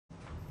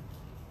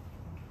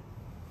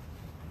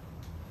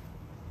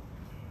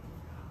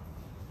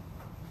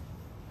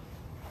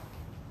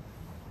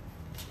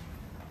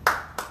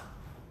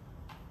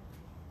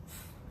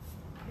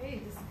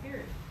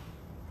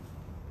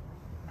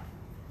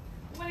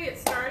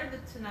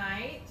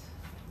tonight.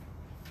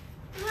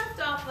 We left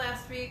off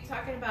last week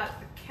talking about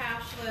the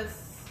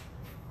cashless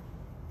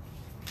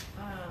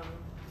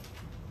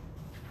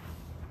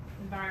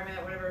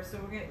environment, whatever. So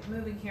we're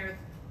moving here.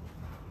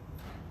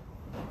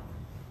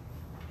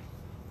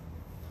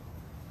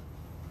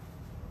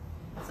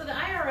 So the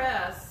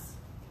IRS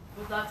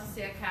would love to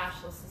see a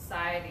cashless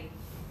society.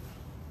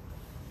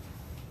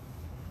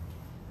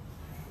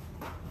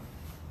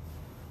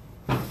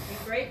 It'd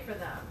be great for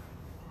them.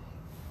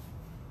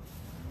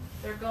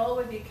 Their goal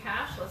would be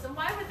cashless. And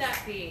why would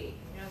that be?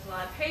 You know, there's a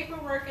lot of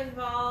paperwork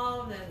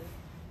involved and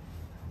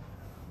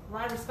a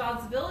lot of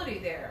responsibility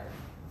there.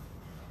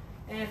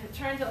 And if it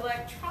turned to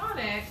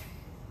electronic,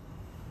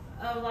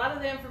 a lot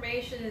of the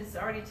information is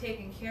already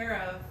taken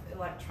care of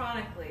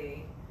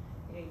electronically.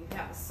 You know, you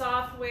have the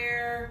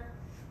software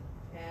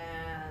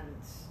and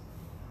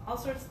all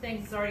sorts of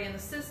things is already in the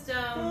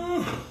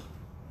system.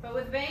 But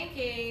with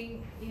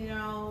banking, you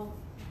know,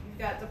 you've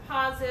got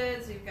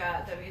deposits, you've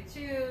got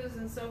W-2s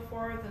and so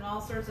forth, and all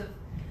sorts of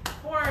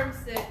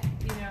forms that,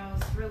 you know,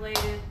 is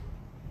related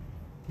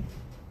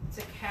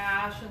to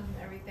cash and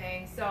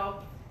everything.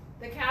 So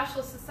the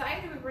cashless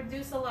society would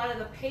reduce a lot of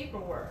the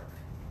paperwork.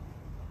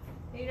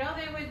 You know,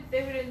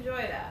 they would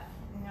enjoy that.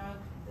 You know,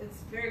 it's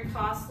very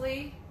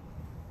costly,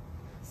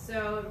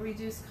 so it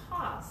reduced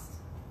cost.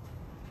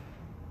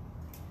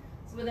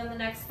 So within the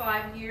next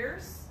 5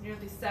 years,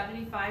 nearly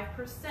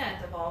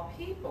 75% of all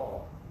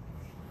people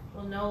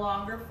will no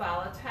longer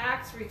file a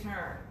tax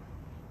return.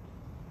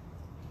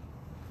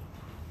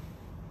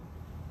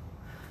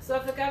 So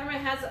if the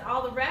government has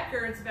all the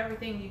records of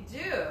everything you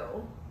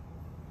do,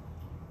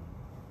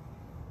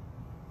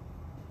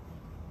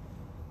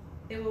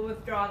 it will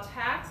withdraw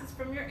taxes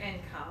from your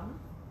income.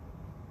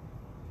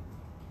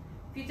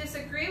 If you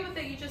disagree with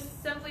it, you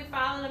just simply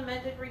file an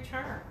amended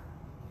return.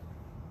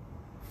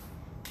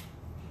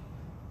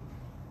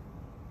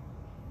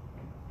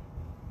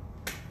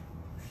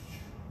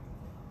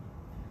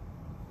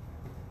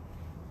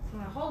 I'm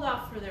going to hold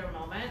off for there a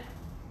moment.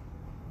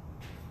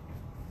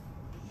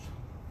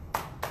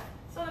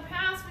 So in the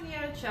past, when you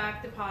had a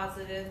check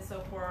deposited and so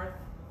forth,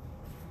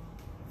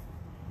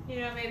 you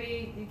know,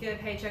 maybe you get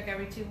a paycheck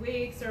every 2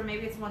 weeks, or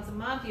maybe it's once a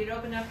month. You'd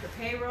open up your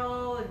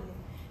payroll and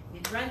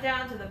you'd run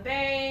down to the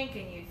bank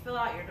and you'd fill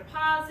out your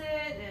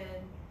deposit and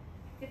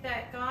get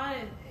that gone.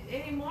 And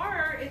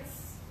anymore,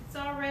 it's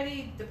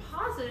already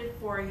deposited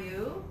for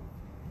you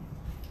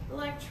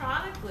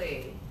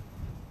electronically.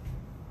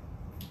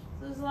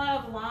 So there's a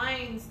lot of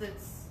lines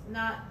that's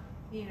not,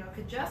 you know,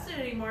 congested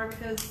anymore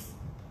because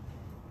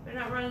they're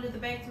not running to the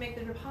bank to make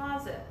the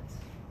deposit.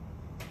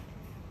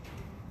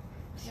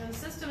 You know, the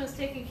system is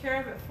taking care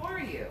of it for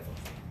you.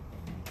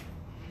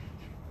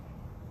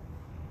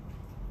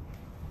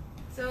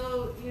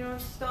 So, you know,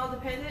 it's just all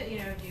dependent. You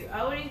know, do you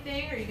owe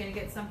anything? Or are you going to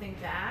get something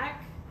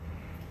back?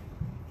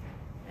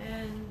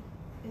 And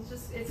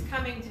it's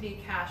coming to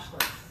be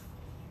cashless.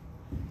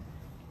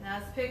 Now,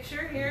 this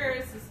picture here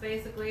is just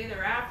basically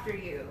they're after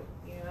you.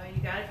 You know,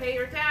 you got to pay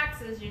your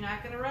taxes. You're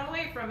not going to run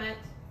away from it.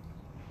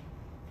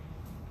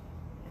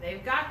 And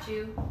they've got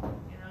you.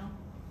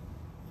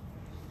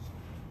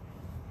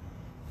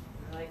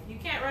 Like, you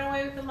can't run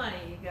away with the money.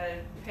 You got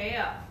to pay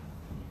up.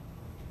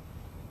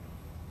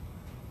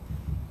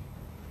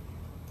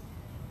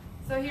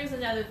 So here's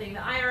another thing. The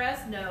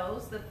IRS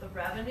knows that the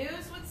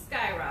revenues would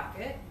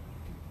skyrocket,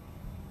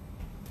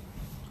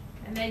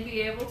 and they'd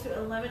be able to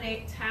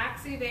eliminate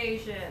tax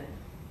evasion.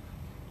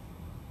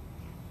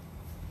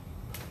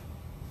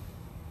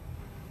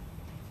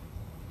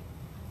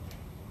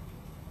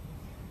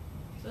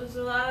 So there's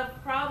a lot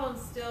of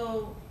problems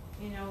still,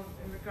 you know,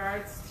 in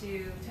regards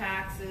to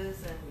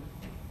taxes, and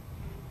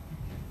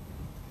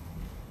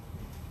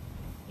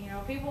you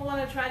know, people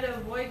want to try to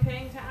avoid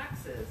paying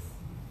taxes.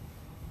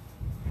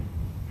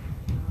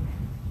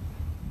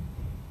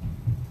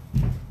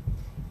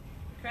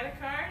 Credit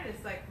card,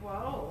 it's like,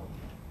 whoa.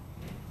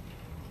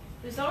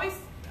 There's always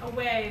a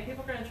way.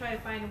 People are going to try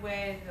to find a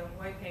way to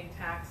avoid paying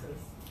taxes.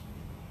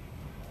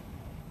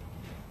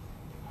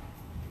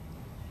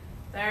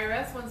 The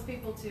IRS wants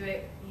people to,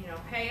 you know,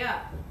 pay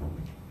up.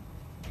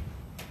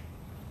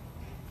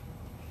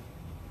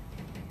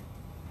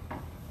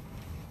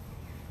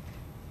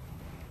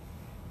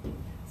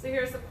 So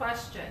here's the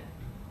question.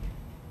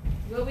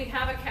 Will we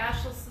have a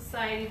cashless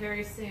society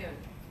very soon?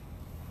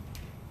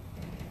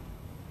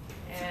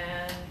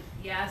 And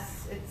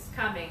yes, it's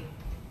coming.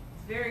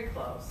 It's very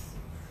close.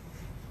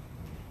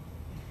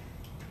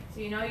 So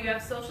you know you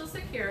have Social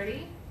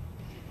Security.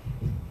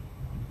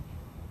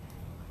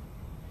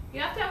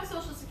 You have to have a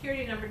Social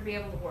Security number to be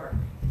able to work.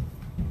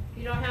 If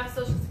you don't have a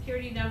Social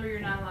Security number, you're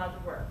not allowed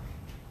to work.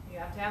 You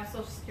have to have a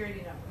Social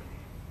Security number.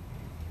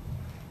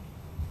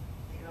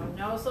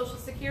 No Social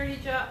Security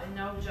job and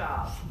no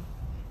job.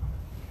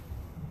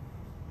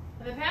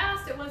 In the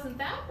past, it wasn't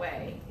that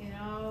way. You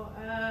know,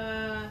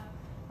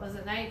 was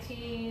it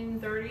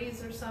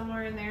 1930s or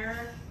somewhere in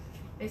there?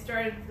 They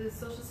started the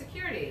Social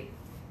Security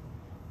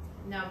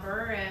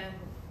number, and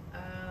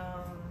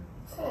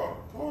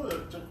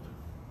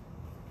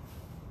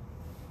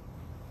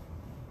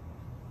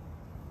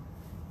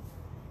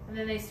And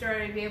then they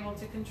started to be able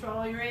to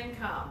control your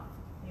income.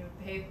 You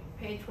know,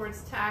 pay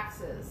towards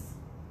taxes,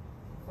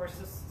 of course,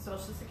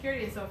 Social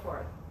Security and so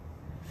forth.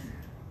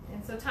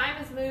 And so time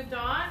has moved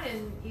on,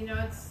 and you know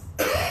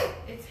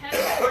it's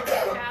headed towards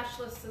a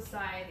cashless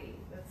society.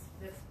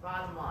 That's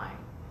bottom line.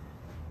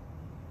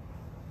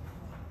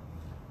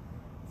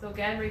 So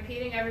again,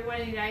 repeating,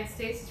 everyone in the United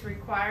States is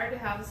required to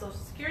have a Social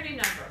Security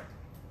number.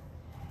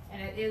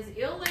 And it is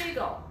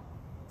illegal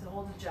to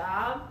hold a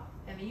job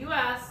in the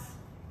U.S.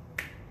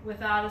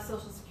 without a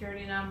Social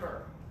Security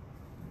number.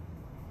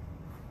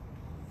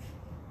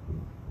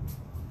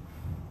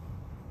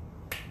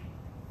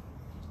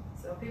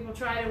 So people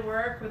try to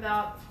work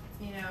without,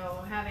 you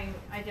know, having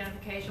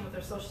identification with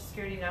their Social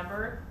Security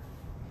number.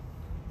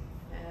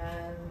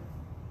 And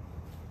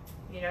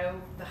you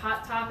know, the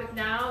hot topic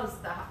now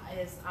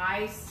is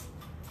ICE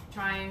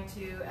trying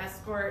to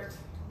escort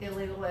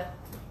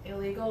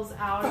illegals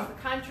out of the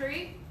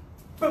country,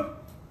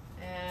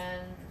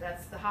 and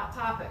that's the hot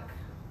topic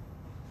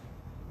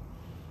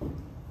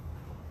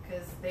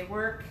because they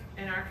work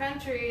in our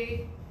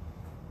country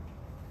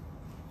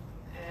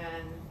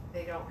and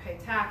they don't pay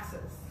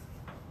taxes.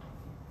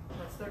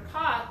 Once they're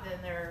caught, then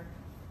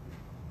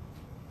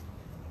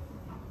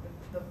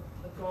the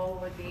goal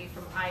would be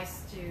from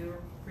ICE to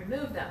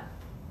remove them.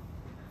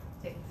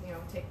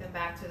 Take them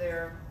back to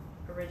their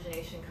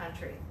origination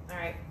country. All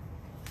right.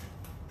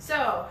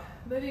 So,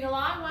 moving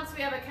along, once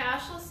we have a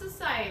cashless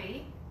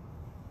society,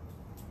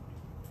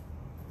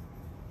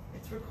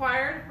 it's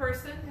required a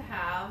person to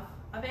have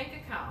a bank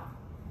account.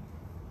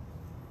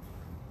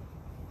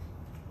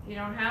 If you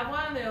don't have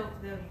one,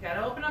 you got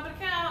to open up an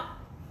account.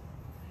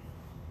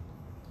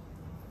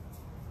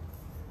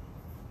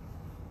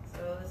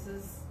 So this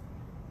is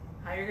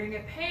how you're going to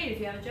get paid if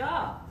you have a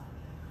job.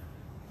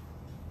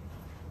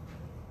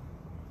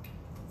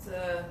 It's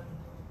a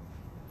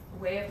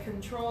way of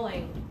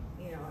controlling,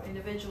 you know,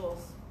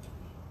 individuals.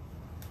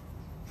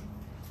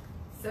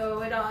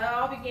 So it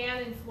all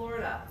began in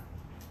Florida.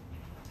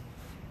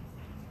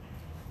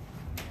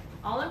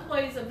 All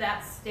employees of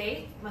that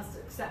state must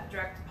accept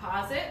direct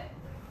deposit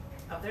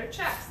of their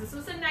checks. This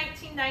was in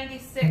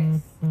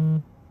 1996.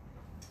 And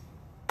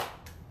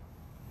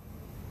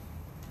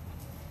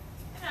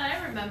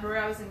I remember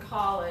I was in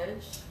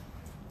college,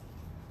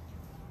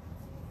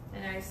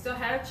 and I still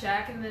had a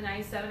check, and in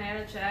 '97 I had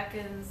a check,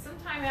 and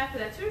sometime after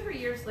that, 2 or 3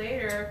 years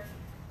later,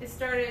 it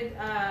started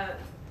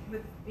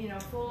with, you know,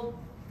 full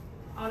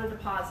auto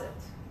deposit.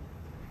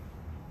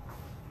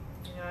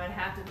 You know, I'd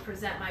have to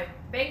present my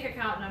bank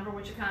account number,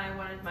 which account I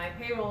wanted my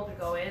payroll to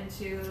go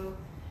into,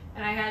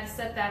 and I had to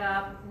set that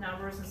up with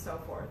numbers and so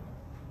forth.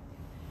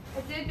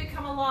 It did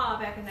become a law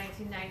back in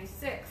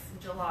 1996 in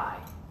July.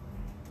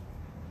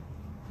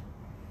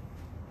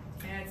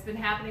 And it's been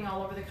happening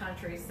all over the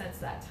country since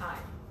that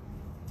time.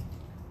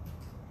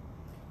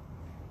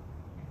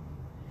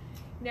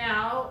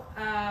 Now,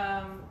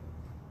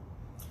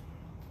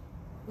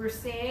 we're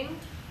seeing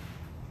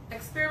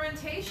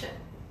experimentation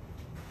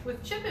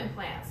with chip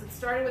implants. It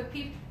started with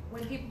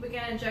when people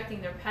began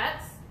injecting their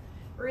pets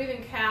or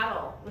even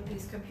cattle with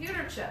these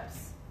computer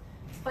chips.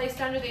 It's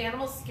placed under the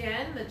animal's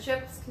skin. The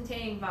chips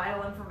containing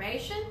vital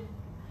information,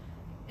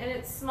 and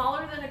it's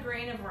smaller than a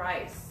grain of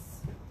rice,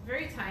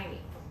 very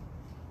tiny.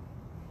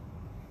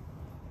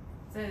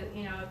 So,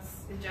 you know,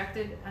 it's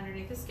injected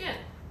underneath the skin.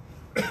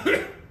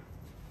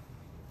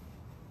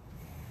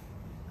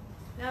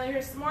 Now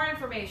here's some more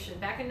information.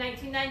 Back in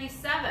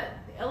 1997,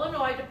 the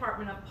Illinois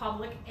Department of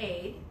Public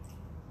Aid,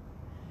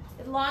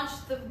 it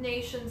launched the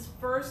nation's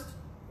first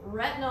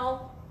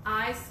retinal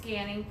eye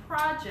scanning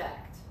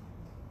project.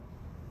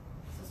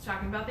 So it's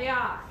talking about the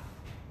eye.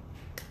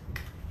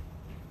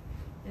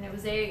 And it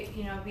was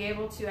be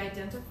able to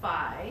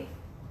identify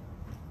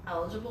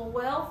eligible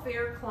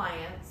welfare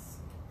clients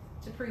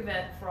to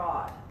prevent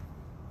fraud.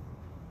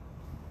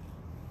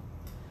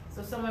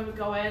 So someone would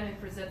go in and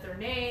present their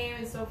name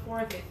and so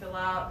forth. They'd fill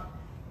out,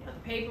 you know, the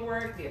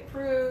paperwork, be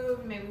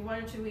approved. Maybe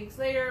 1 or 2 weeks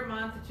later, a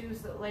month or 2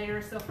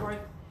 later, so forth.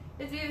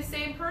 It'd be the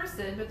same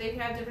person, but they'd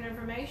have different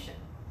information.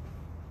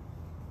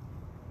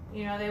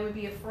 You know, there would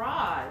be a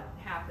fraud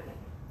happening.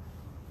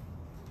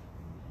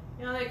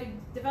 You know, they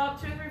could develop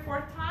 2 or 3 or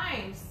 4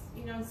 times,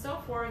 you know, and so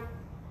forth.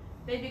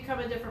 They'd become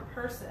a different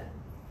person.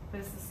 But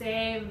it's the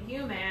same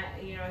human,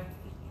 you know,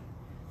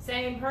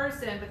 same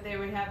person, but they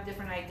would have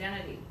different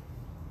identity.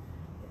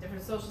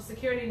 Different social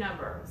security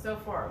number, and so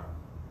forth.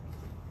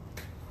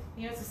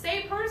 You know, it's the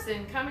same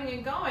person coming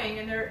and going,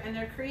 and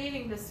they're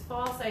creating this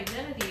false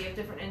identity of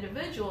different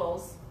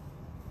individuals.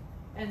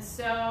 And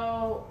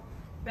so,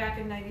 back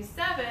in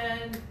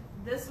 '97,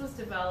 this was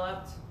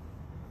developed,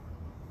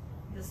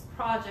 this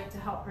project to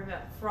help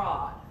prevent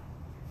fraud.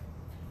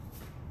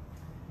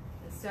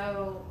 And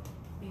so,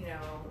 you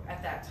know,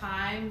 at that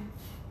time,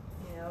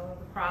 you know,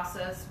 the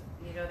process,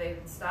 you know, they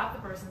would stop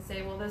the person and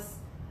say, well, this,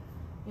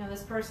 you know,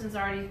 this person's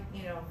already,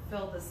 you know,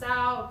 filled this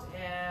out,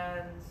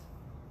 and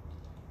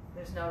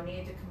there's no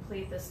need to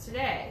complete this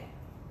today.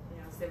 You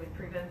know, so they would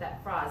prevent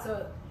that fraud.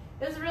 So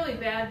it was a really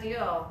bad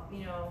deal.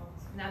 You know,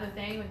 another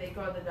thing when they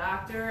go to the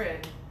doctor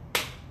and,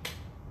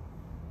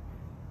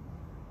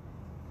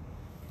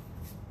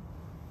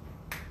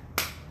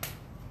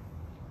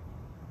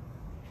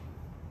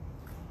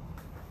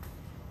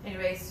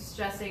 anyway,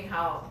 suggesting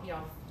how,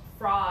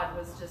 fraud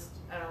was just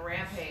on a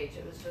rampage.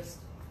 It was just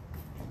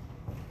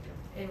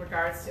in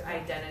regards to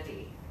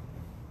identity.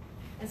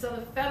 And so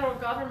the federal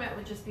government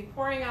would just be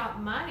pouring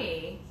out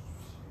money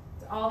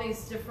to all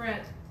these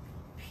different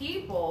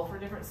people for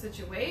different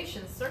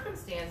situations,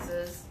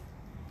 circumstances,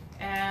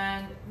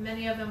 and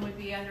many of them would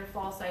be under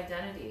false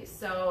identities.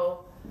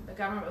 So the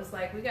government was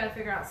like, we got to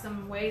figure out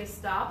some way to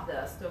stop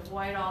this, to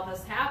avoid all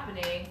this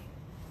happening.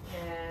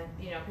 And,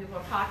 people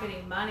are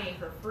pocketing money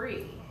for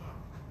free.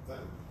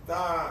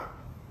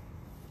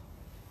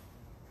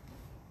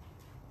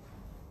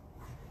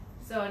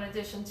 So in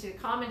addition to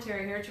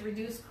commentary here, to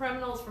reduce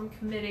criminals from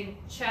committing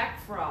check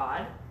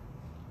fraud.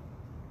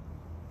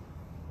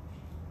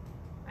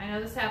 I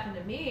know this happened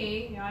to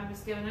me. I'm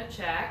just given a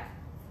check.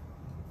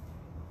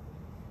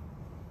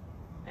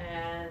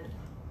 And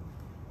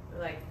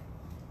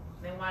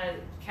they wanted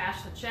to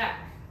cash the check.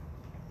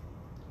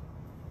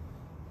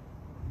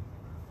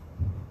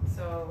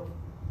 So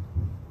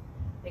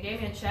they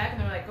gave me a check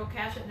and they're like, go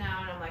cash it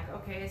now. And I'm like,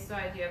 okay, so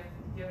do you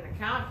have an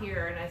account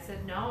here? And I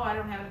said, no, I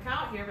don't have an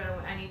account here,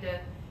 but I need to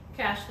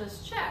cash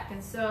this check.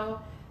 And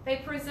so they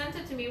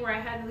presented to me where I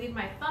had to leave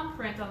my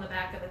thumbprint on the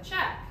back of the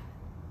check.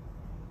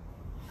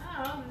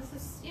 I don't know, this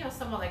is,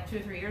 somewhat like 2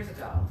 or 3 years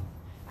ago.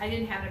 I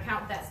didn't have an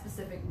account with that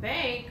specific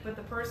bank, but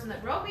the person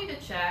that wrote me the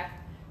check,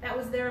 that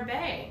was their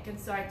bank. And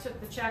so I took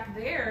the check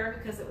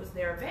there because it was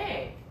their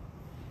bank.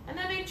 And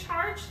then they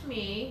charged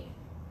me,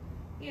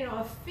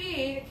 a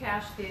fee to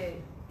cash the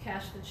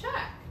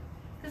check.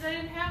 Because I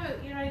didn't have I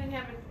didn't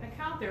have an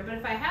account there. But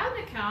if I had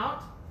an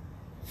account,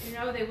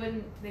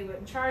 they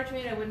wouldn't charge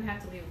me and I wouldn't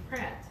have to leave a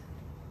print.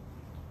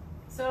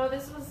 So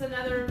this was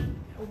another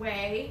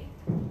way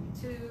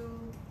to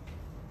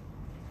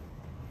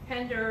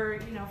hinder,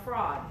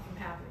 fraud from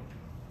happening.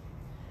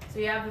 So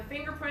you have the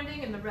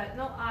fingerprinting and the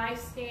retinal eye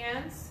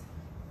scans.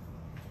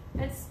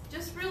 It's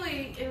just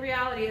really, in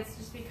reality, it's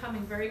just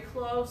becoming very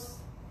close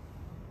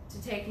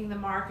to taking the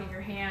mark in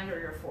your hand or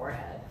your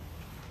forehead.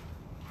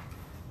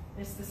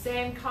 It's the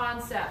same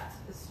concept.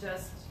 It's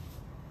just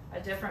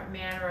a different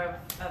manner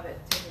of it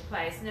taking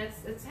place. And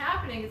it's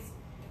happening. It's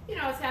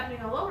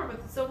happening all over.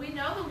 But so we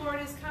know the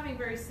Lord is coming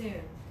very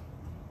soon.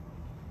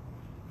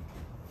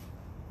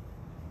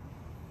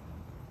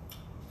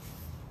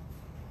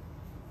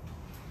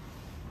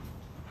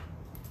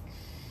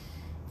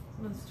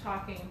 Someone's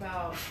talking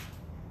about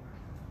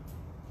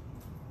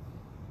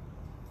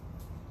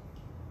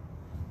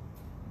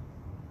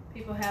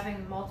people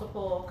having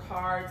multiple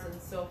cards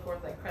and so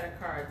forth, like credit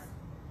cards.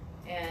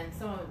 And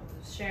someone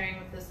was sharing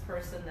with this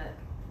person that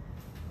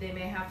they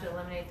may have to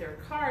eliminate their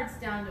cards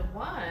down to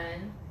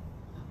one.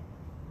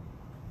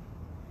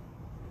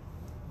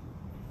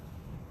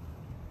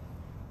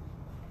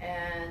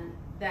 And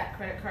that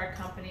credit card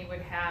company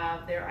would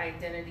have their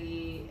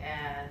identity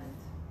and,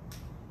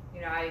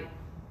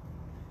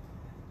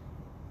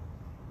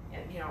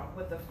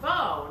 with the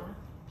phone,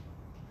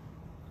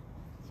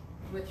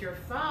 with your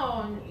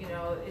phone,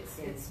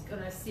 it's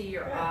going to see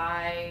your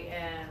eye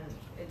and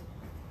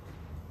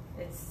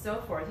it's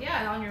so forth.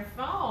 Yeah, on your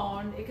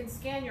phone, it can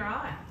scan your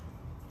eye.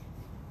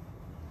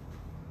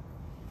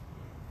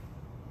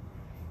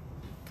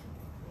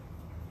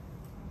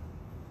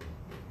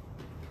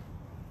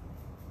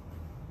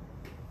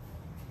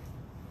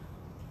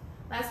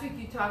 Last week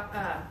you talked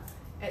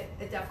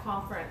at Deaf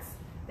Conference,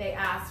 they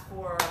asked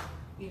for,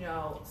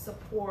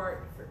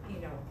 support for,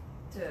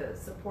 to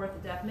support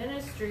the deaf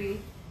ministry,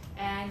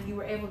 and you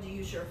were able to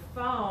use your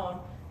phone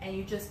and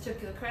you just took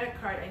the credit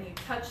card and you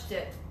touched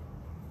it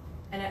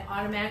and it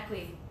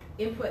automatically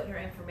input your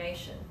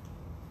information.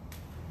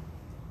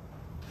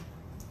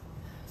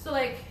 So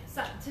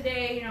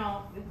today,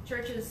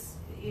 churches,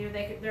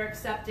 they're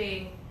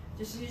accepting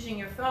just using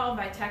your phone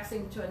by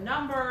texting to a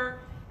number,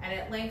 and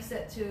it links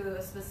it to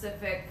a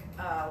specific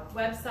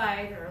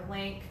website or a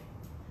link.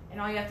 And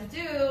all you have to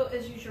do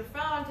is use your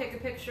phone, take a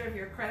picture of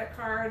your credit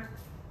card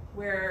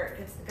where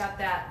it's got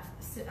that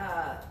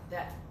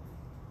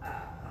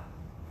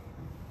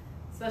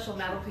special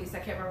metal piece, I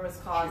can't remember what it's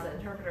called, the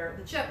interpreter,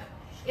 the chip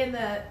in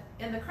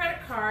the credit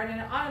card, and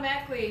it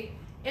automatically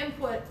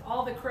input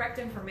all the correct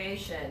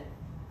information.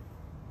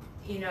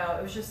 It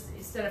was just,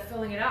 instead of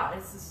filling it out,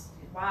 it's just,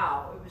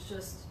 wow, it was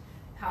just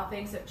how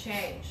things have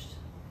changed.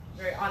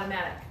 Very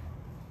automatic.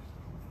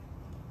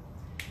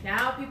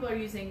 Now people are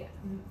using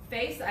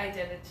face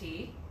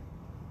identity,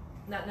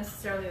 not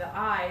necessarily the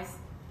eyes,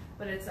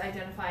 but it's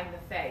identifying the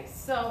face.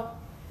 So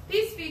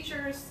these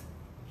features,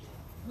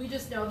 we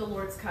just know the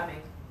Lord's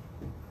coming.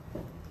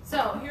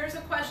 So here's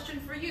a question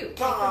for you. Take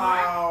the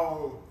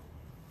mark.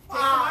 Take the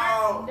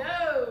mark.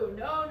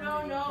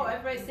 No.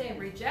 Everybody's saying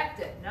reject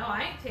it. No,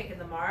 I ain't taking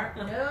the mark.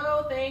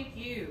 No, thank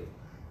you.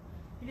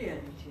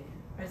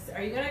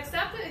 Are you going to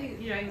accept it?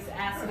 He's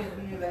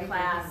asking the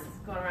class,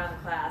 going around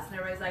the class, and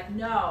everybody's like,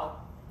 no.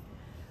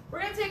 We're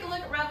going to take a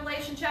look at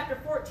Revelation chapter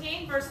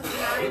 14, verses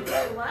 9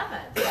 to 11.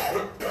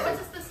 What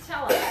does this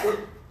tell us?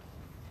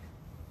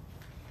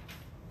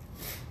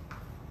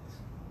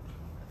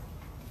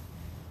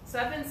 So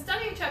I've been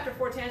studying chapter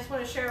 14. I just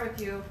want to share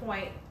with you a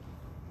point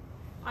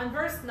On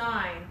verse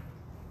 9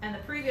 and the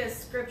previous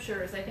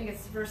scriptures, I think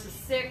it's verses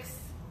 6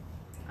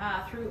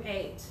 through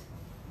 8,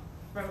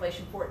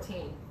 Revelation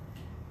 14.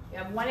 You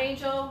have one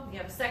angel, you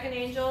have a second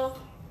angel,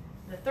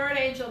 and the third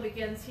angel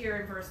begins here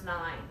in verse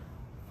 9.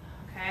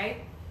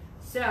 Okay?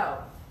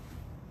 So,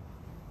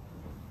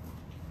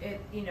 it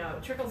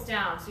trickles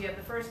down. So you have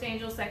the first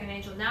angel, second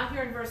angel. Now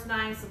here in verse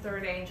 9 is the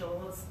third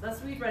angel.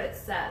 Let's read what it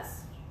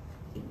says.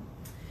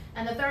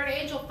 And the third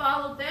angel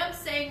followed them,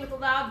 saying with a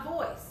loud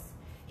voice,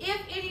 if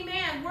any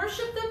man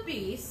worship the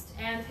beast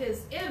and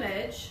his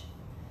image,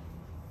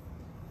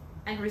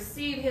 and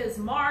receive his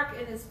mark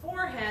in his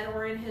forehead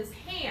or in his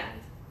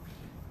hand.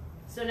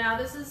 So now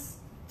this is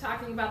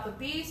talking about the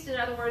beast, in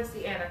other words,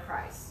 the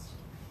Antichrist.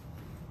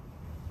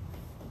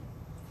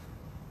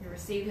 You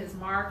receive his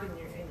mark in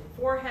your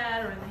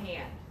forehead or in the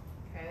hand.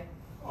 Okay?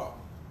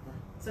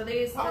 So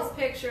this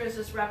picture is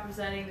just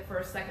representing the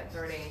first, second,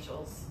 third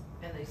angels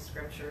in these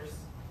scriptures.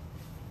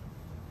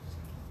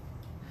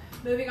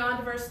 Moving on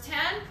to verse 10.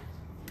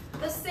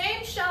 The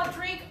same shall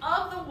drink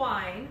of the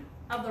wine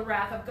of the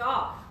wrath of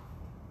God,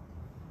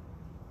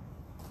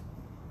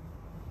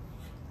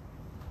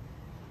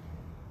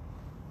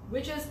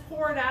 which is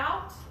poured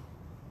out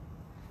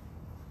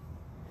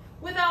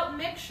without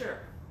mixture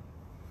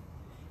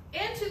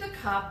into the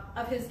cup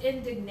of his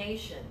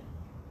indignation.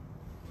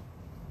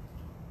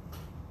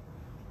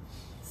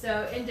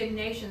 So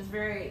indignation is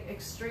very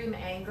extreme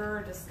anger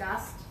or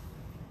disgust.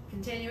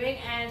 Continuing,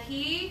 and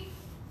he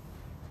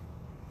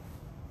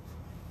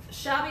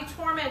shall be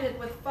tormented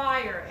with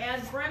fire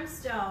and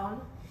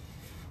brimstone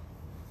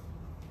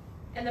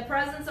in the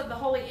presence of the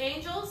holy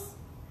angels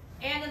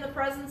and in the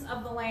presence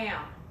of the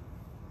Lamb.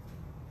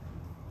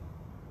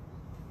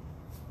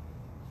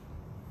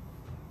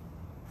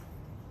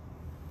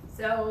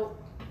 So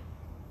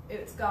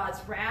it's God's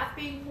wrath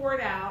being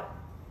poured out,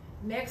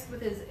 mixed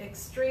with his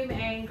extreme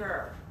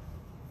anger.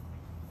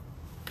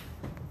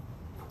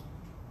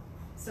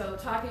 So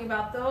talking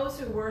about those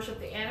who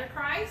worship the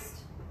Antichrist,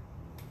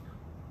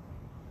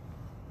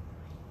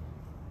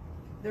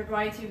 they're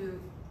going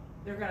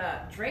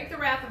to drink the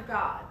wrath of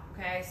God.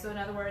 Okay, so in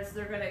other words,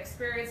 they're going to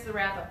experience the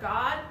wrath of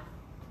God.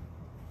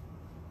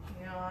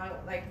 You know,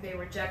 like they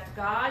reject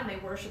God and they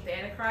worship the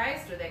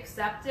Antichrist, or they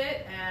accept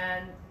it,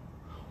 and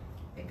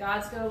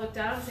God's going to look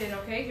down and say,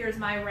 okay, here's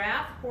my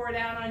wrath, pour it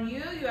out on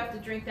you. You have to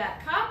drink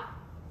that cup.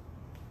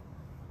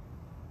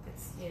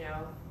 It's,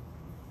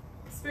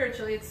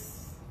 spiritually,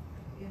 it's,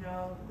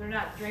 they're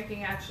not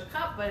drinking actual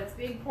cup, but it's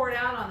being poured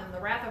out on them, the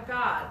wrath of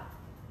God.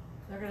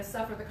 They're going to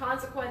suffer the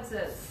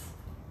consequences.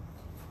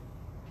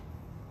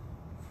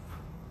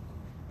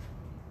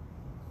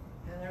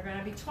 And they're going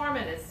to be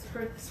tormented.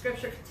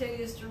 Scripture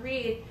continues to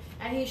read,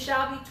 and he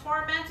shall be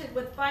tormented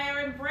with fire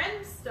and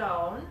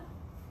brimstone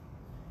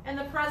in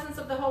the presence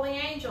of the holy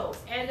angels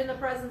and in the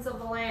presence of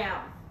the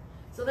Lamb.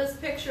 So this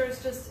picture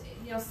is just,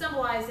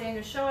 symbolizing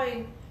and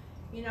showing,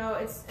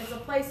 it's a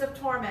place of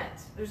torment.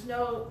 There's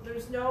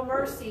no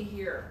mercy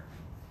here.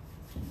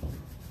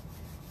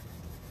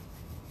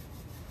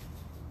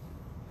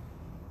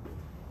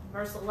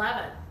 Verse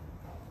 11.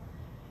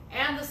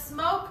 And the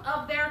smoke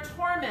of their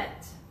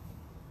torment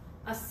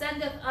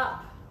ascendeth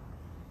up.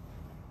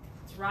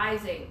 It's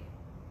rising.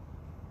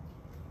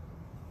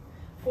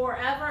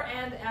 Forever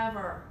and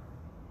ever.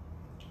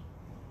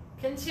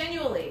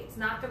 Continually. It's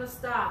not going to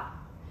stop.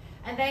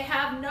 And they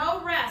have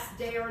no rest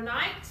day or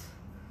night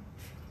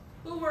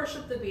who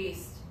worship the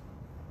beast.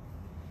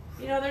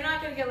 They're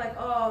not going to get like,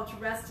 oh, to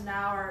rest an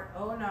hour.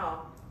 Oh, no.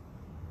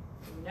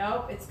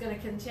 Nope. It's going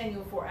to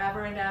continue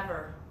forever and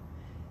ever.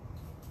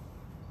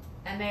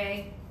 And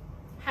they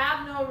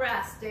have no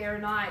rest day or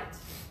night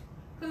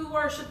who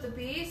worship the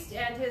beast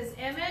and his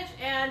image,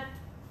 and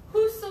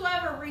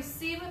whosoever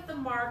receiveth the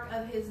mark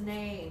of his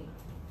name.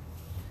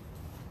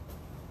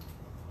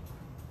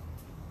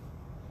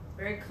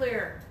 Very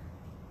clear.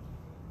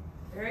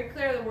 Very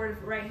clear, the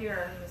word right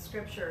here in the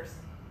scriptures.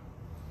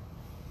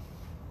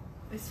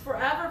 It's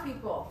forever,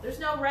 people. There's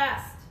no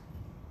rest.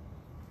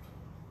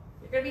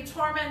 You're going to be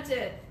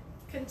tormented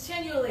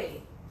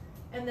continually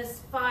in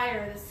this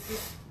fire,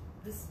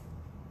 this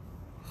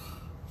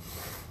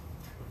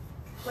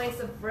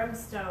place of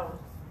brimstone.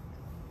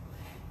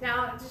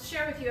 Now, to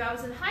share with you, I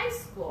was in high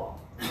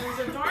school, and there was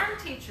a dorm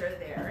teacher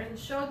there, and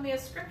showed me a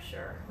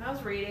scripture, and I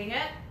was reading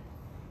it.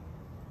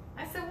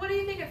 I said, what do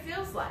you think it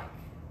feels like?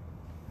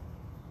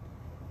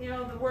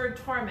 The word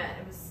torment.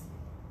 It was,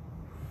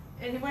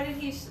 and what did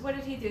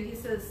he do? He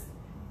says,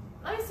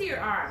 let me see your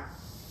arm.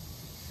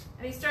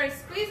 And he started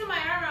squeezing my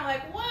arm, and I'm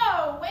like,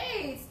 whoa,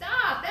 wait,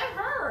 stop, that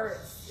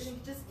hurts. And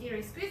he just, he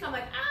squeezed, I'm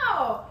like,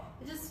 ow.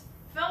 It just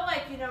felt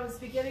like, it was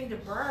beginning to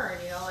burn,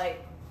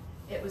 like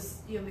it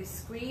was, we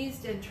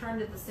squeezed and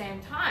turned at the same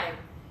time.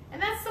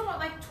 And that's somewhat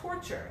like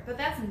torture, but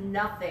that's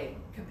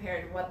nothing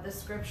compared to what the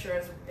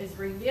scripture is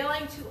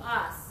revealing to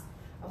us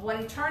of what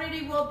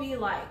eternity will be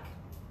like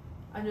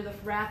under the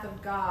wrath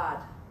of God.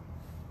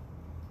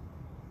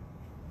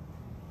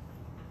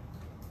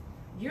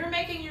 You're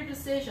making your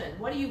decision.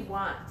 What do you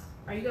want?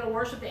 Are you going to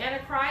worship the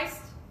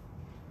Antichrist?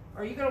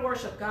 Or are you going to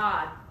worship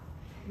God?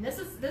 And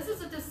this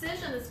is a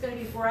decision that's going to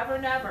be forever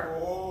and ever.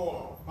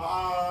 4,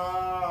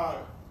 5.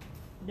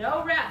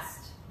 No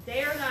rest,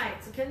 day or night.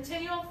 It's a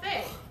continual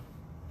thing.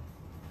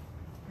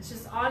 It's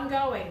just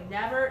ongoing,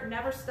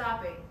 never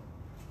stopping.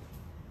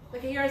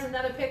 Look, here's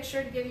another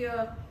picture to give you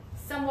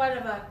somewhat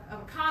of a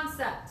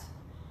concept.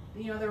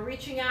 You know, they're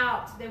reaching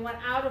out. They went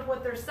out of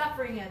what they're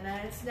suffering in,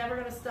 and it's never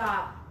going to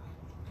stop.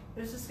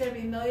 There's just going to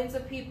be millions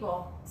of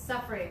people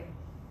suffering.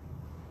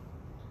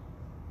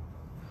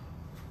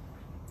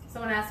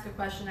 Someone asked a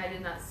question, I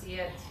did not see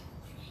it.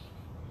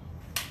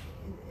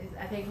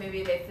 I think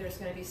maybe there's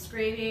going to be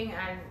screaming,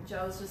 and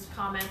Joe's just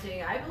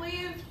commenting, I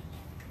believe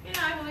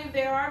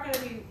they are going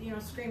to be,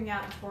 screaming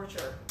out in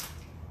torture.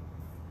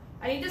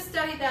 I need to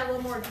study that in a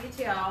little more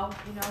detail,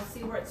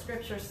 see what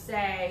scriptures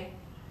say.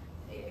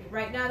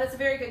 Right now, that's a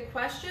very good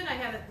question. I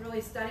haven't really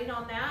studied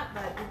on that,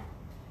 but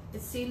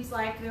it seems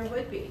like there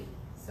would be.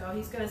 So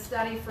he's going to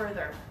study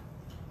further.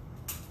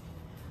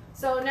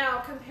 So now,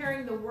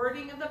 comparing the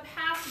wording of the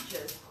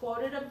passages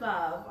quoted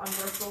above on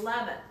verse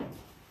 11,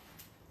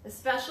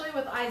 especially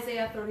with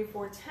Isaiah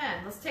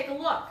 34:10. Let's take a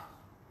look.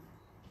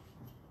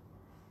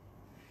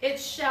 It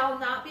shall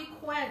not be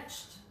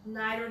quenched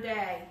night or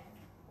day.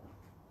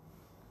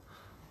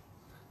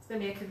 It's going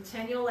to be a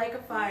continual lake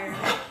of fire.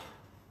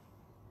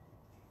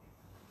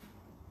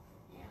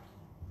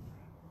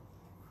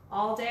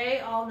 All day,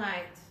 all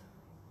night.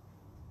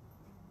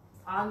 It's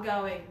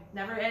ongoing,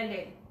 never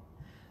ending.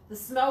 The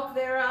smoke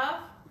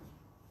thereof,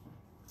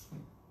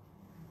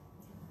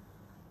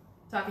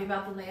 talking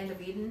about the land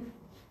of Eden.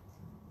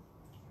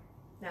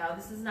 Now,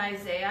 this is in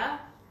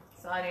Isaiah.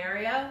 It's an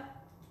area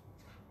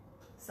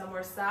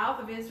somewhere south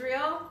of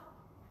Israel.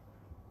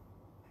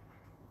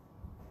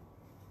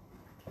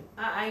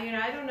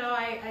 I don't know.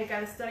 I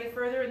got to study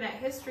further in that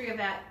history of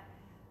that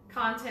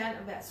content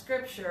of that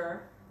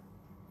scripture.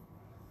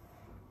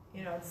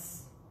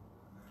 It's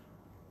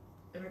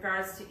in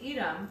regards to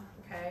Edom,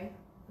 okay,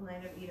 the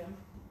land of Edom.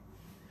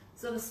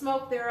 So the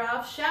smoke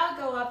thereof shall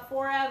go up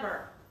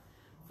forever.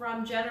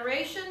 From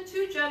generation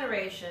to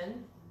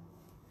generation,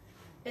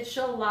 it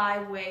shall lie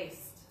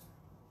waste.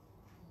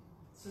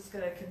 It's just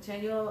going to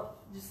continue,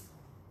 just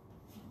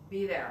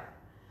be there.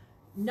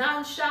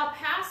 None shall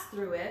pass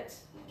through it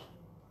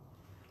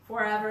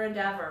forever and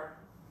ever.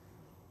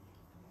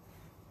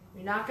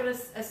 You're not going to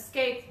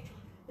escape.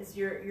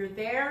 You're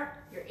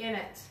there, you're in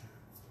it.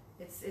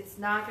 It's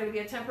not going to be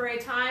a temporary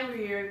time where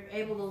you're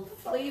able to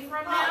flee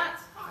from that.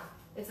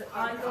 It's an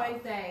ongoing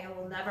thing. It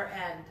will never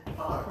end.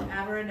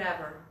 Forever and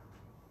ever.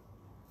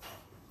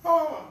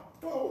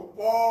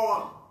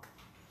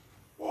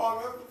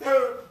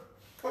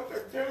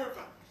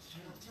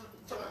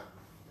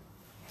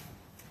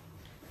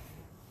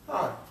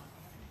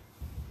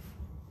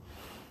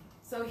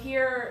 So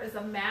here is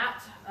a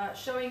map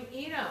showing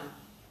Edom.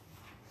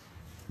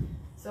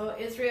 So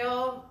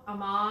Israel,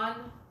 Ammon,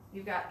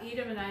 you've got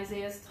Edom in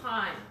Isaiah's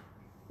time.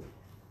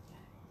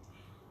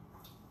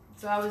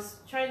 So I was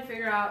trying to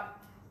figure out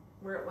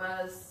where it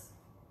was.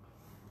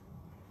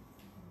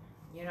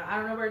 I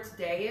don't know where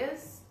today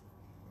is.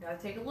 Got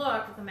to take a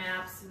look at the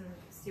maps and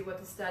see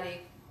what the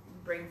study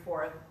can bring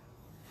forth.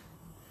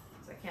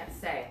 So I can't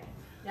say.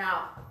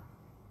 Now,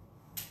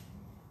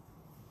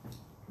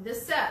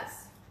 this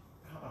says,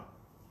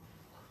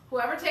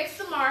 whoever takes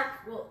the mark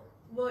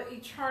will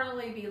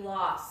eternally be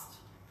lost.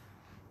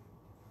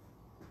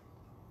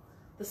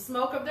 The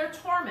smoke of their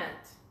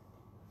torment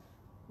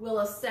will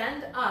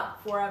ascend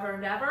up forever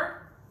and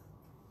ever.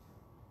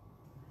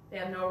 They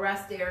have no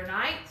rest day or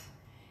night.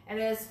 And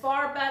it is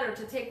far better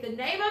to take the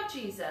name of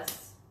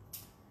Jesus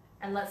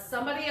and let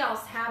somebody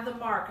else have the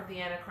mark of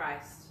the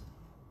Antichrist.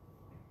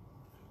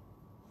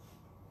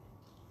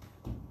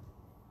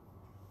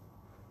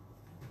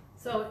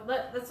 So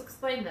let's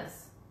explain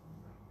this.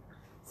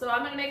 So I'm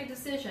going to make a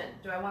decision.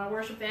 Do I want to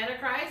worship the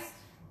Antichrist?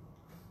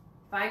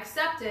 If I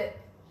accept it,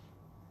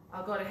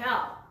 I'll go to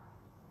hell.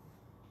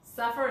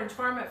 Suffer and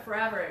torment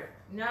forever.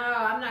 No,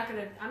 I'm not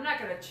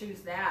gonna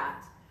choose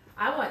that.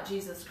 I want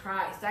Jesus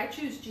Christ. I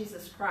choose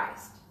Jesus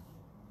Christ.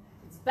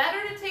 It's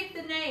better to take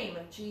the name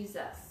of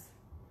Jesus.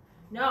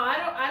 No,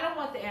 I don't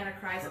want the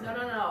Antichrist.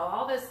 No.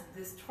 All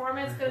this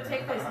torment's gonna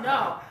take place.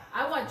 No,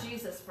 I want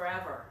Jesus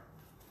forever.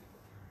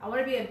 I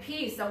want to be in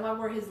peace. I want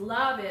where his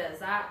love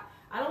is. I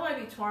don't want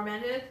to be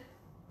tormented.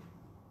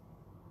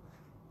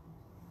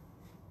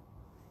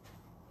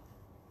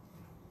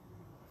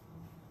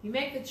 You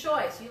make the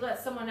choice. You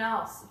let someone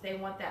else, if they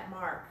want that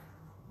mark.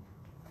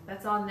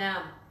 That's on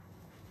them.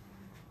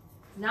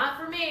 Not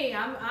for me.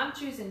 I'm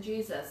choosing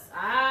Jesus.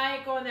 I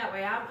ain't going that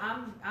way.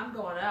 I'm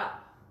going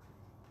up.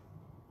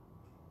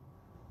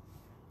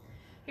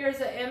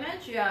 Here's an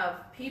image. You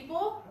have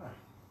people.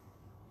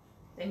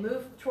 They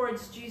move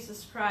towards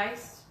Jesus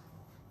Christ.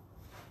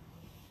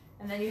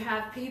 And then you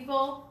have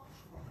people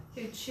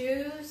who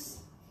choose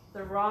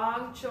the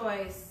wrong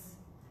choice.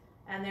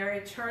 And their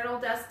eternal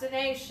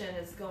destination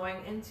is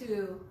going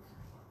into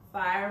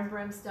fire and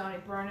brimstone,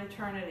 eternal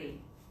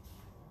eternity.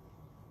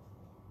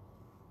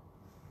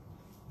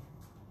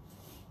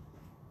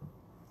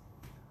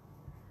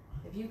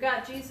 If you've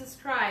got Jesus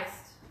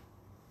Christ,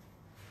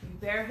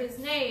 bear his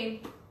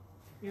name,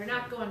 you're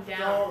not going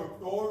down.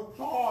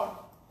 Go.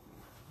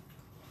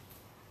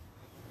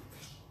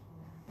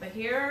 But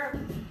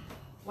here,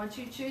 once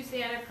you choose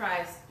the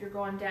Antichrist, you're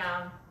going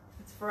down.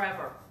 It's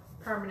forever,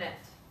 permanent.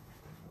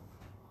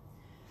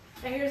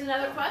 Now here's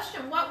another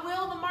question. What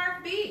will the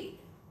mark be?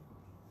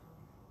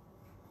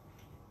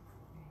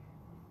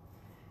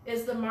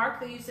 Is the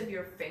mark the use of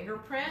your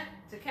fingerprint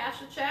to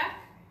cash a check?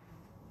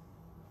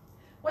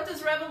 What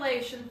does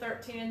Revelation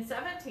 13 and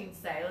 17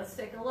 say? Let's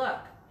take a look.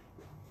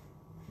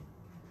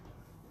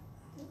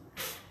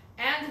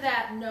 And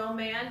that no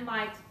man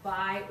might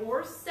buy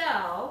or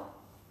sell,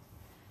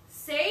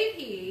 save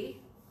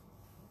he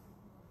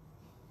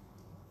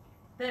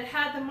that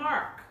had the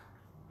mark,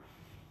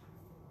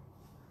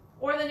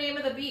 or the name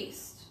of the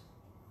beast,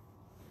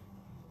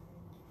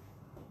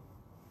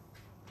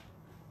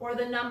 or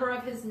the number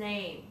of his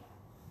name.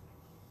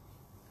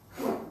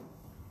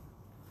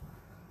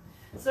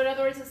 So in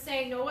other words, it's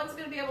saying no one's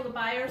going to be able to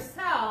buy or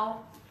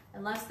sell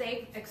unless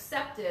they've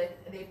accepted,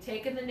 they've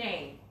taken the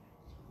name,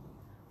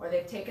 or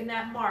they've taken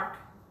that mark,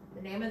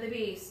 the name of the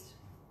beast.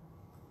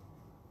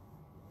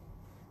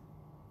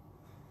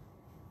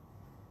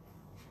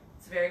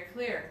 It's very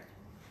clear.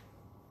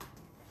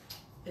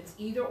 It's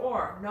either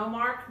or. No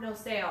mark, no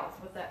sales,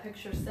 what that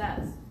picture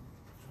says.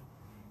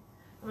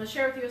 I'm going to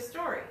share with you a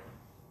story.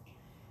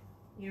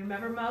 You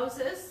remember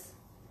Moses?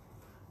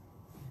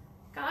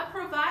 God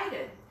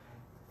provided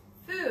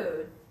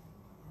food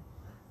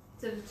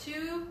to the 2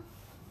 to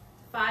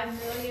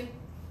 5 million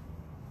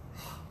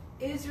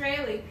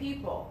Israeli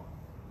people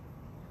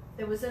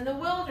that was in the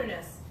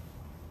wilderness,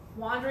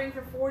 wandering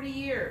for 40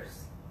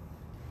 years.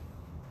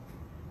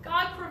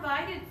 God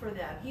provided for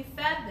them. He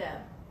fed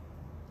them.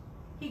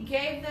 He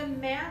gave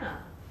them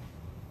manna.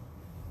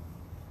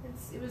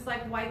 It was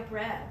like white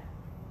bread.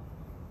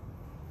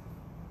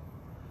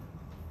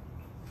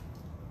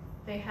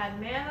 They had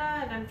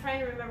manna, and I'm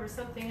trying to remember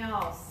something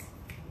else.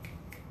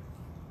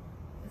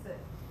 Is it?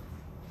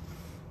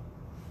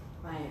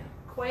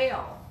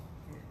 Quail.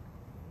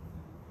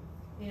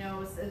 You know, it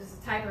was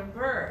a type of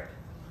bird.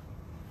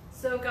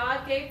 So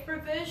God gave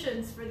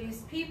provisions for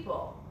these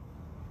people.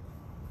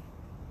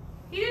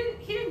 He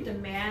didn't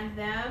demand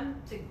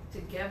them to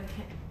give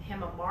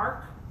him a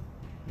mark.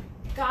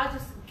 God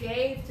just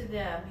gave to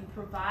them. He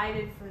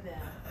provided for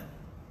them.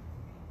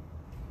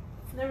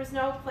 There was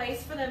no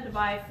place for them to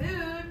buy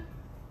food.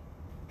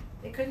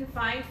 They couldn't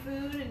find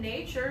food in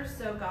nature,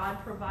 so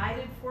God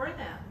provided for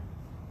them.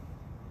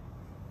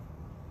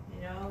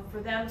 You know,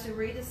 for them to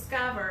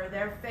rediscover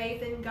their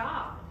faith in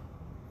God.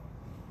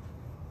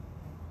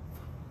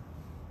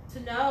 To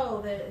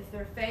know that if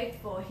they're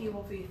faithful, He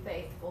will be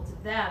faithful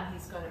to them.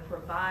 He's going to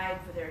provide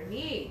for their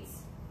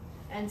needs.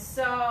 And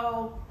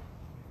so,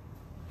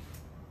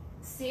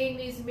 seeing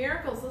these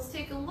miracles, let's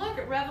take a look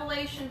at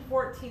Revelation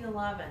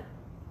 14:11.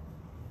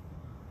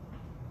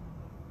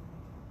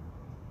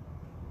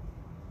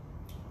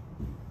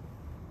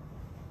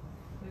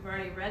 We've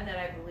already read that,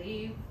 I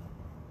believe.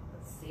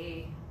 Let's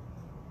see.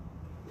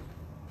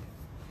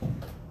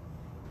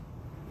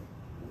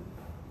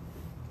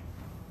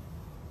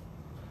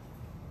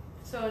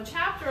 So in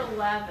chapter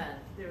 11,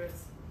 there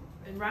was,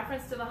 in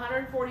reference to the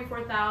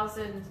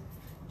 144,000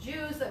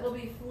 Jews that will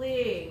be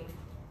fleeing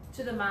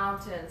to the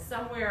mountains,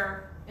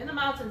 somewhere, in the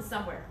mountains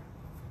somewhere.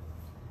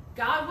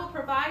 God will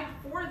provide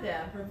for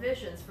them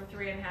provisions for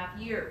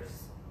 3.5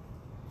 years.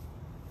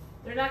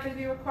 They're not going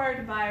to be required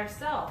to buy or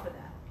sell for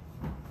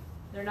that.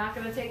 They're not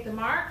going to take the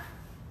mark.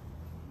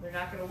 They're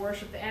not going to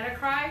worship the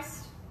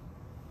Antichrist.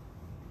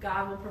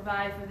 God will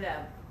provide for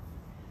them.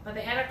 But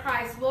the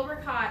Antichrist will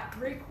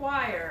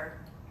require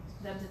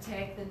them to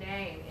take the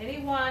name.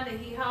 Anyone that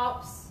he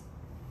helps,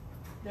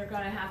 they're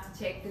going to have to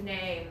take the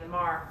name, the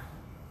mark.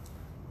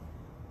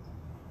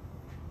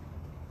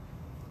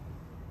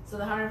 So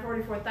the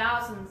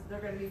 144,000,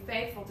 they're going to be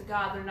faithful to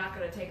God. They're not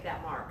going to take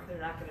that mark.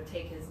 They're not going to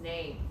take his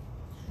name.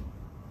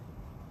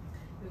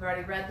 We've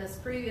already read this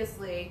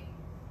previously,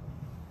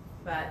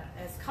 but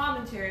as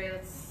commentary,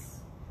 let's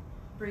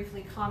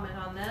briefly comment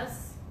on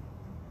this.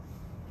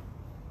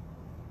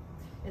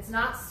 It's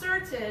not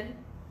certain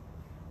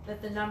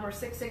that the number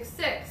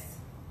 666,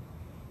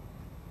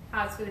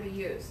 how it's going to be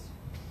used.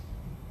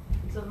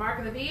 So the mark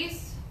of the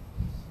beast,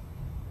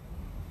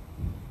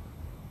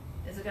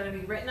 is it going to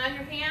be written on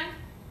your hand?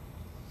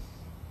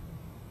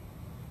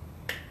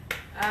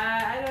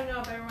 I don't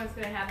know if everyone's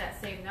going to have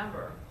that same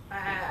number.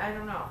 I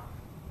don't know.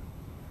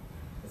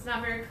 It's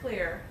not very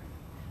clear.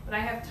 But I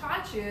have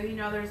taught you, you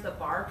know, there's the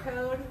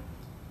barcode.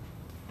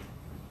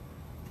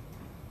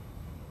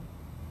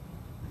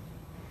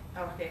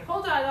 Okay,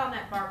 hold on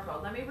that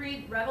barcode. Let me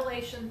read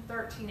Revelation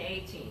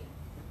 13:18. It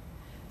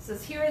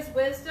says, here is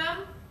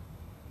wisdom.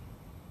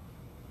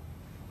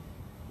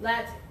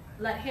 Let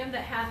him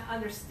that hath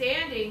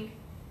understanding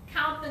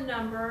count the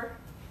number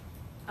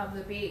of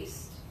the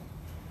beast.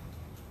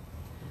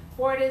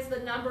 For it is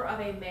the number of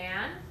a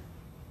man,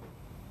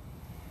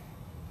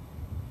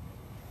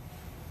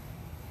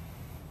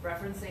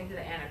 referencing to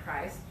the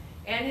Antichrist,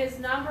 and his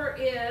number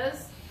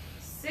is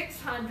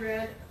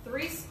 600,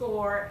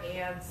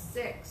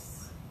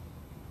 6.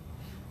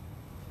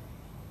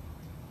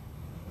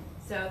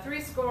 So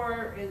 3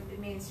 score, it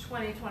means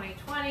 20, 20,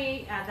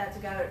 20. Add that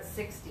together, it's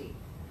 60.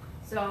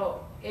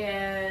 So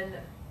in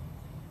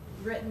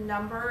written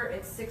number,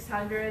 it's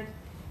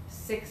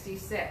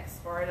 666,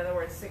 or in other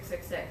words,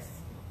 666.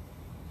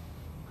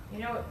 You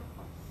know,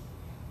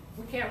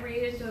 we can't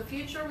read into the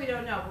future, we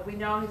don't know, but we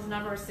know his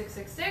number is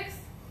 666.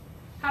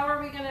 How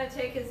are we going to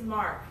take his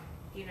mark?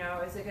 You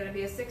know, is it going to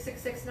be a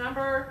 666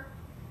 number?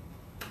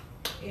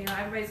 You know,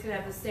 everybody's going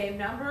to have the same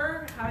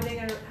number. How are they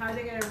going to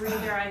read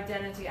their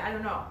identity? I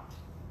don't know.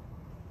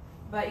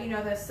 But you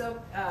know, there's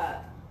the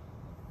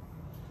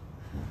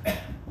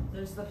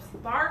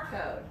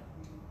barcode,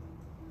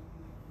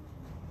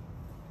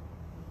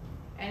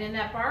 and in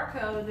that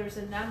barcode, there's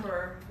a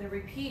number that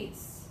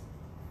repeats.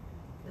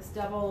 This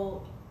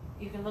double,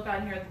 you can look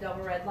on here. The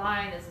double red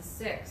line is a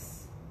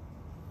 6.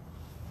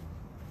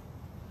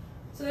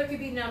 So there could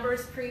be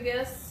numbers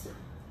previous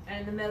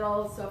and in the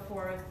middle, so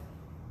forth.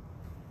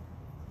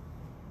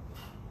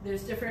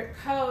 There's different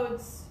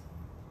codes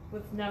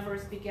with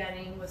numbers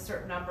beginning with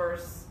certain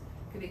numbers.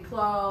 It could be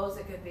clothes,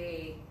 it could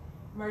be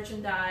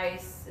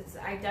merchandise. It's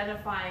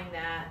identifying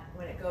that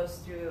when it goes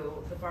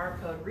through the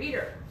barcode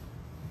reader.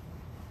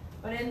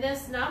 But in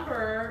this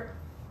number,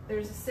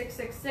 there's a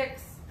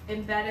 666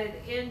 embedded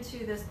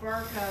into this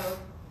barcode.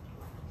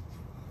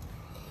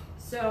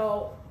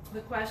 So the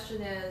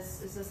question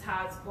is this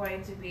how it's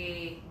going to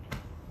be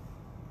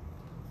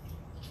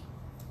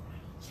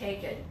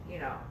taken, you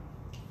know?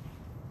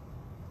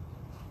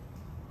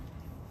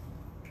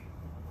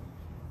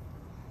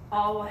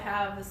 All will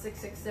have the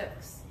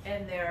 666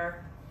 in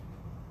their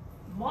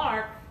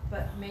mark,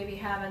 but maybe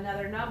have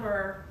another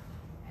number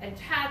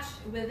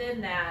attached within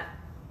that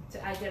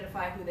to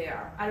identify who they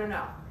are. I don't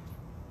know.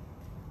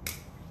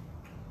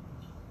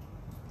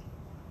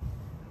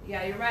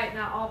 Yeah, you're right.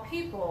 Not all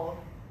people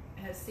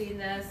have seen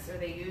this or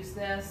they use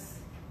this,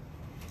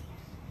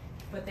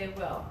 but they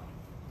will.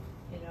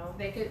 You know,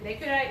 they could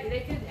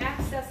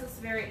access this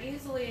very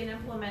easily and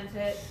implement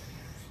it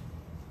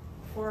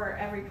for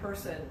every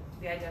person to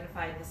be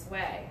identified this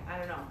way. I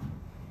don't know.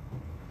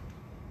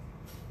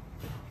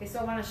 Okay, so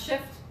I want to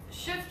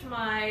shift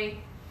my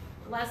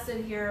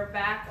lesson here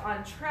back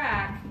on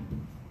track,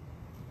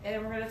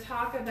 and we're going to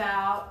talk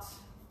about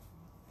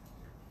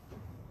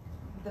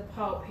the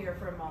Pope here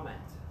for a moment.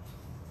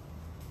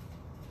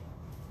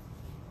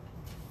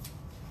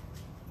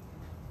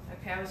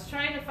 Okay, I was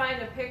trying to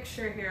find a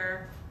picture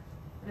here,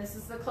 and this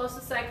is the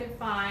closest I could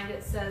find.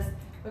 It says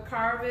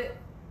Baccarvis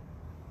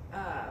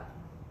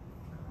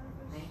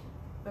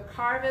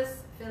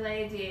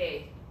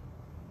Filiae.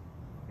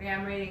 Okay,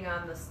 I'm reading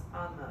on the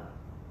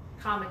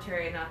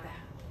commentary, not the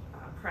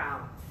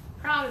Crown.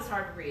 Crown is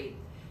hard to read.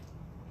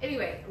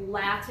 Anyway,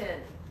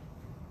 Latin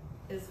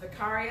is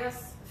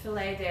Vicarius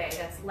Filiae.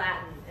 That's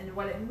Latin, and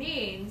what it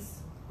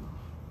means.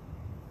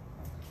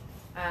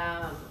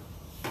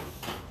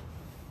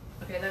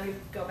 Okay, let me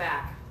go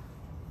back.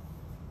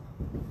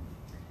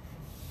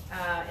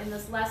 In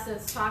this lesson,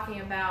 it's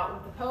talking about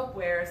what the Pope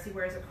wears. He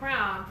wears a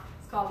crown.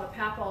 It's called a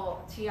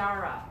papal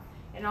tiara.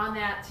 And on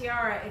that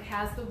tiara, it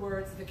has the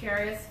words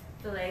Vicarius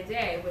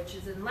Filiae, which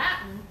is in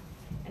Latin,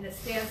 and it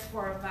stands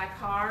for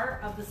Vicar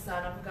of the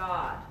Son of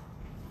God.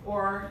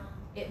 Or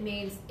it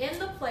means in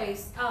the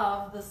place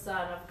of the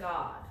Son of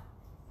God.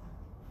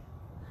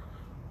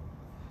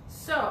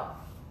 So,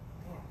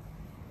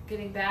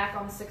 getting back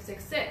on the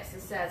 666,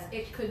 it says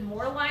it could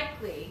more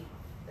likely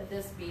that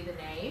this be the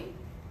name.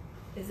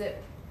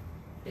 It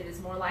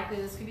is more likely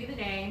this could be the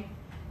name.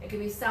 It could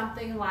be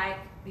something like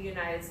the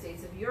United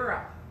States of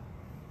Europe.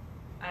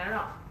 I don't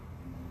know.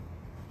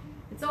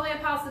 It's only a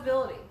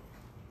possibility.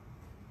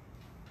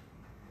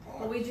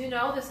 But we do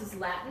know this is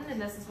Latin,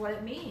 and this is what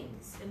it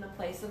means, in the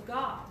place of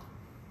God.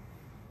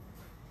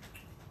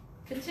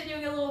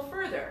 Continuing a little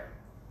further,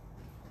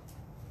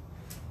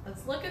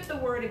 let's look at the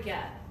word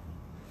again.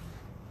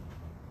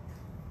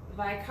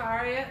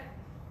 Vicarius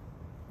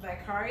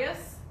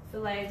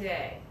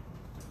Filiae.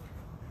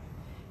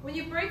 When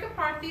you break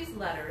apart these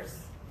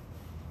letters,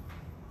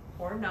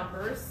 or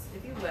numbers,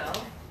 if you will,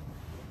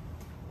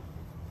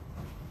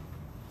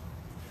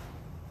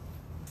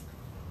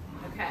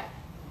 okay,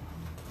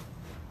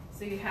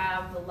 so you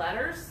have the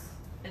letters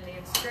and the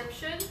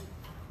inscription,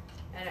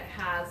 and it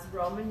has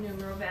Roman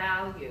numeral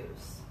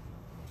values.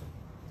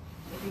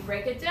 If you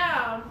break it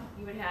down,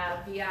 you would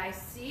have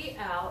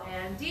VICL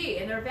and D,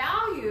 and their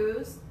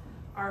values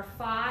are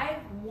 5,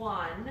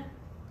 1,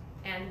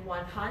 and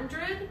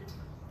 100,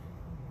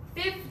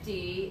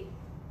 50,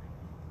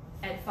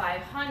 and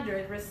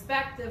 500,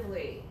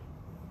 respectively.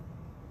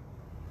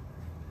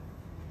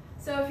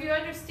 So if you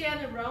understand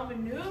the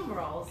Roman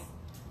numerals,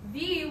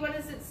 V, what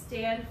does it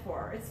stand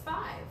for? It's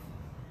 5.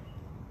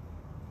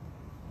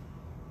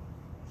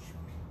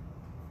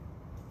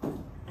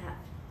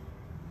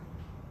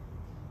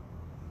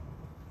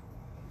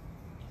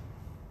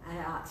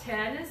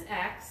 10 is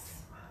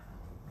X.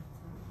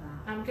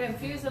 I'm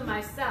confusing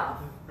myself.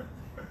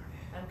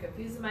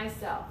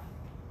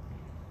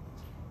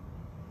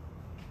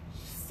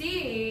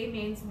 C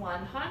means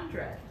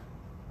 100.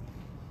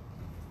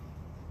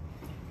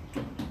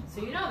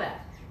 So you know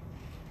that.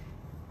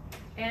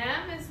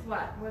 M is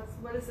what?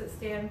 What does it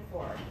stand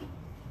for?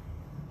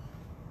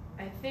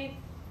 I think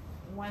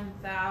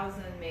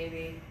 1,000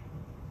 maybe.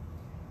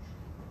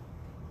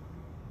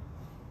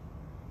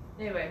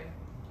 Anyway,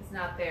 it's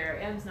not there.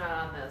 M's not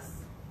on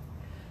this.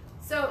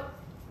 So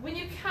when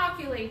you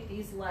calculate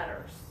these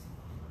letters,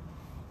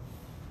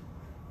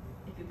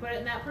 if you put it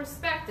in that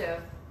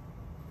perspective,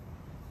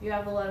 you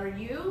have the letter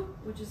U,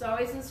 which is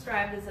always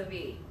inscribed as a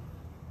V.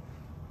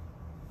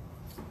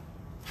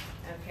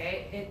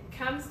 Okay, it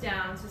comes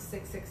down to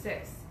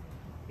 666.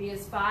 B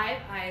is 5,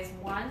 I is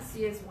 1,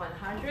 C is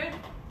 100.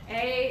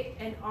 A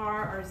and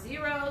R are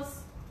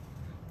zeros.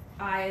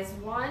 I is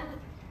 1,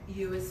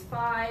 U is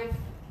 5,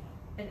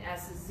 and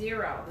S is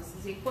 0. This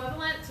is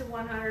equivalent to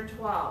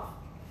 112.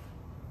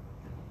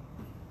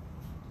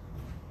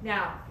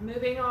 Now,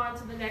 moving on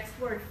to the next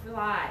word,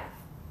 Philae.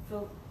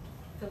 Philae,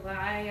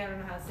 I don't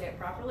know how to say it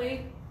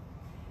properly.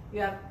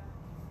 You have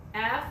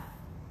F.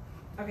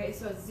 Okay,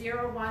 so it's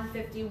 0, 1,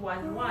 50,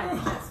 1,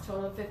 1. That's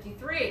total of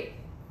 53.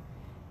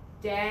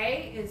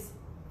 Day is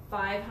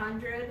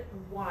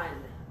 501.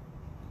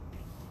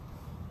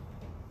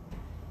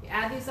 You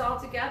add these all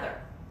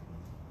together.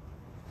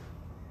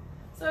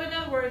 So in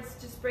other words,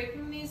 just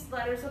breaking these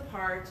letters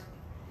apart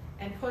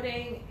and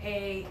putting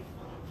a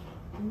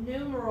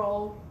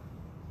numeral,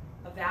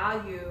 a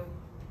value,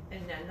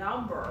 and a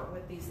number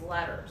with these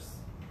letters.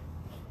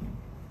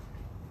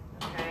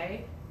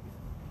 Okay?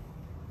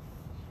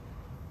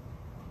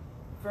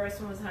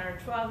 First one was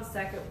 112, the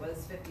second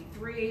was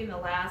 53, and the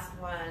last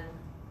one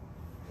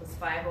was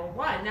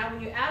 501. Now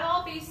when you add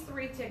all these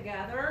three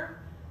together,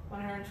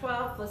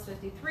 112 plus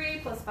 53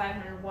 plus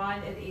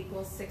 501, it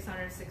equals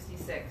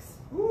 666.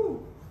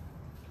 Woo!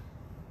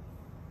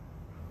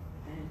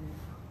 And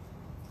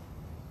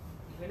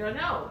we don't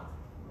know.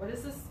 What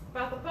is this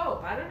about the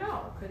Pope? I don't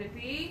know. Could it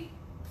be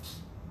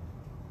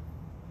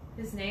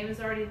his name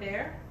is already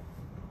there?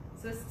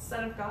 Is this the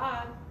Son of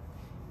God?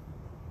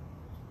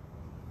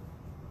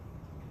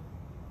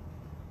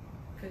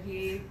 Could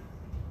he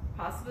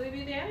possibly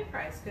be the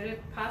Antichrist? Could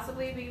it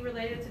possibly be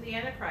related to the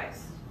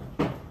Antichrist?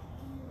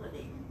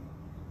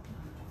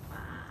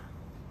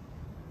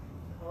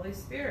 Holy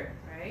Spirit,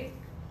 right?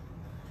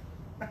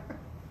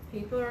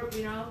 People are,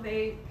 you know,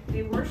 they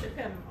worship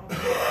him over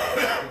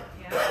there.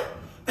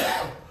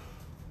 Yeah.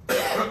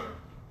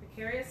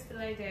 Vicarious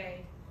Philae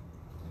Day.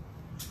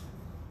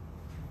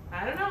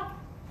 I don't know.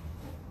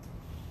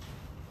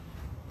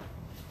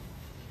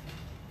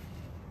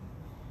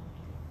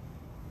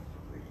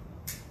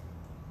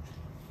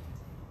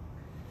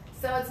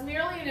 So it's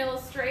merely an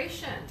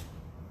illustration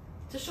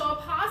to show a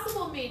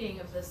possible meaning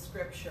of this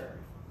scripture.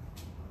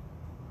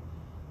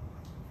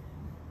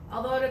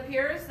 Although it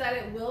appears that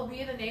it will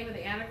be the name of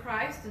the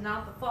Antichrist and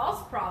not the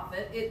false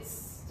prophet, it's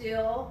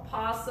still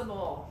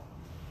possible.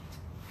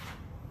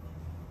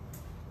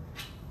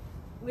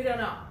 We don't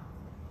know.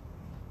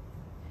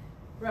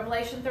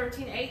 Revelation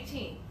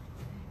 13:18.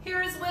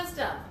 Here is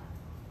wisdom.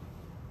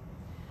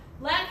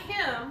 Let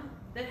him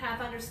that hath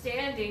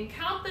understanding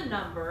count the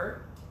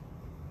number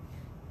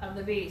of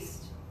the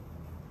beast.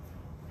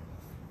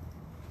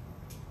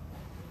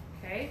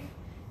 Okay?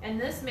 In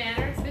this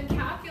manner it's been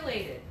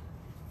calculated.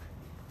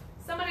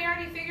 Somebody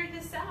already figured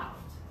this out.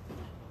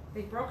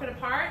 They broke it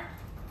apart.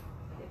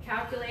 They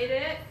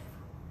calculated it.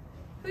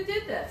 Who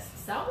did this?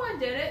 Someone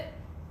did it.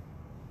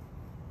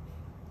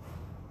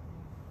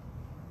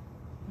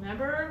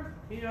 Remember,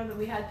 you know, that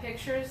we had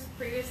pictures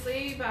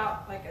previously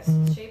about like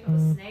a shape of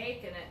a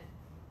snake, and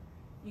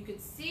you could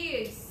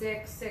see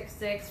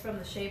 666 from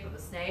the shape of a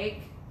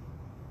snake.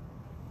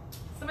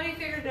 Somebody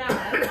figured it out.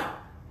 I don't know.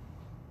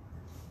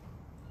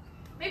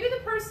 Maybe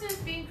the person is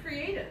being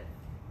creative.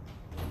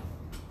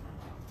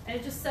 And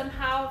it just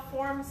somehow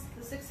forms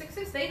the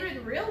 666. They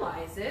didn't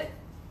realize it,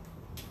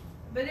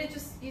 but it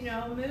just, you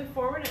know, moved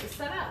forward and it was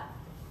set up.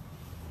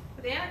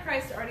 But the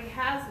Antichrist already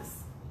has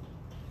this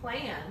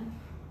plan,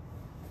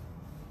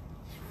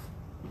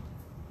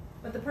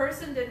 but the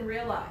person didn't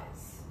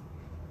realize.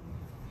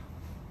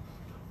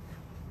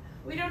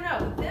 We don't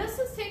know. This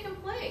has taken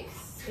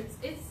place.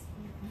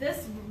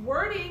 This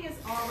wording is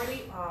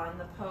already on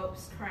the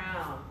Pope's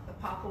crown, the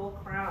papal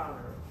crown,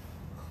 or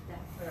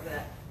whatever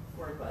that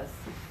word was.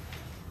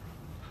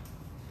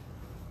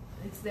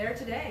 It's there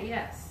today,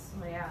 yes.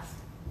 Somebody asked.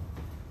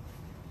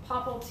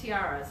 Papal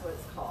tiara is what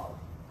it's called.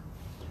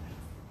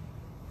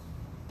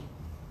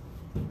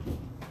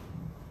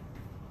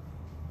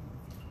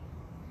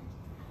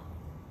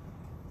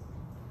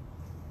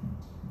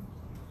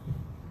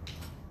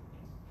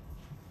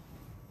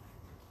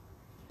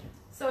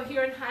 So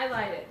here in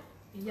highlighted,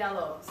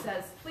 yellow,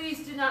 says,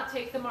 please do not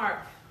take the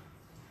mark.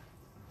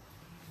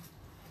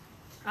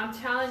 I'm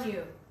telling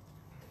you,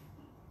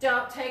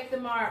 don't take the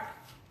mark.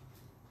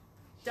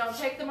 Don't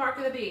take the mark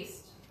of the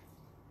beast.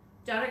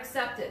 Don't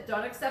accept it.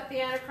 Don't accept the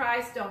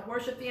Antichrist. Don't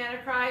worship the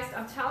Antichrist.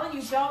 I'm telling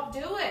you, don't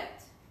do it.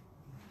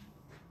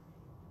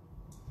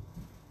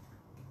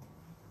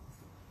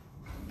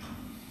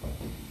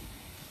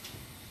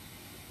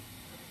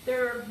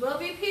 there will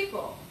be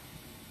people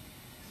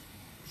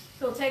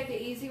who will take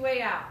the easy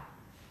way out.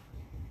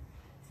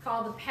 It's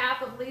called the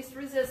path of least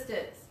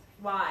resistance.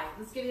 Why?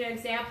 Let's give you an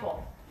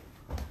example.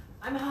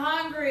 I'm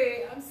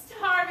hungry, I'm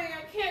starving,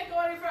 I can't go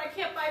anywhere, I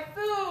can't buy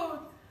food.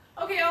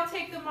 Okay, I'll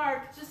take the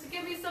mark, just to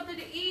give me something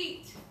to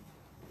eat.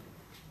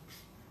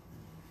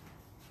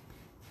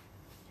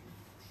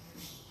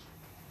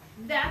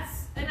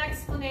 That's an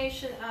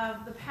explanation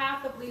of the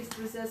path of least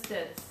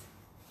resistance.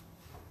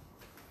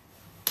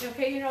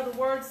 Okay, you know the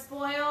word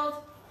spoiled?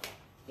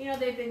 You know,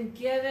 they've been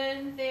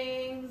given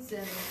things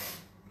and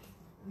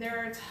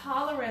their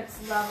tolerance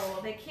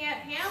level, they can't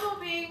handle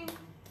being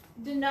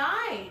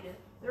denied.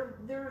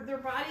 Their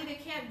body, they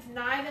can't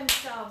deny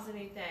themselves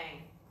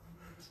anything.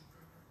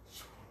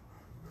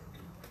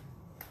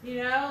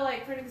 You know,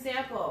 like for an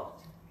example,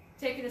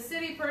 taking a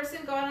city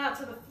person going out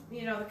to the,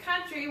 the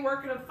country,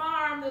 working a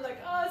farm, they're like,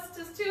 oh, it's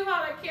just too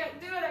hot, I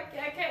can't do it,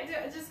 I can't do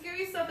it. Just give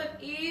me something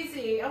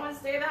easy. I want to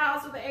stay in the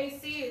house with the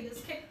AC and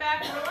just kick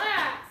back and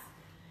relax.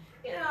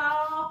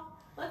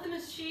 Let the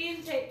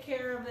machine take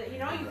care of it.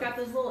 You've got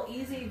those little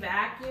easy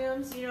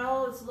vacuums,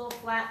 it's a little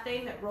flat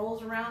thing that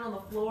rolls around on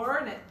the floor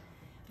and it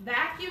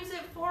vacuums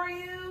it for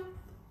you.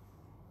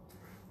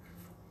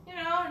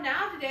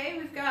 Now today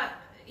we've got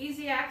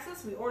easy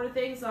access. We order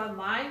things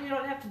online. We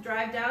don't have to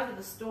drive down to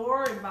the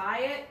store and buy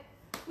it.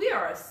 We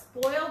are a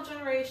spoiled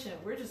generation.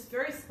 We're just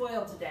very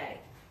spoiled today.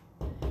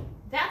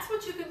 That's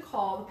what you can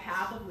call the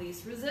path of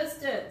least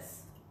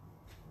resistance.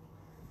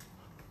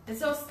 And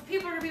so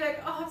people are going to be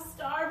like, oh, I'm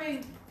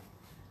starving.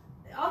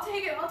 I'll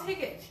take it, I'll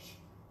take it.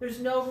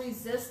 There's no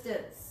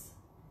resistance.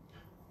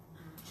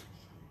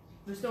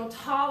 There's no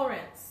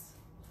tolerance.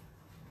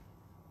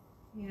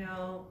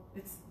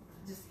 It's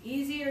just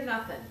easy or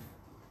nothing.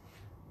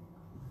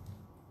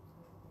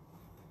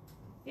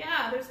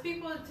 Yeah, there's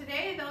people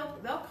today,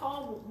 they'll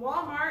call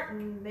Walmart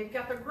and they've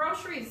got their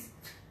groceries,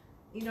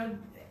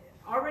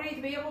 already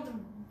to be able to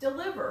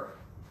deliver.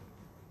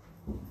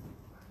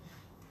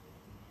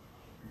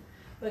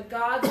 But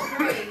God's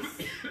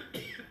grace,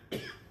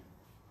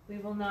 we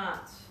will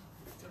not.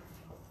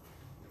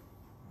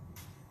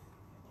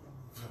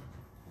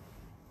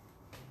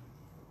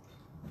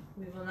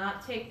 We will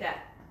not take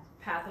that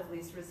path of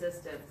least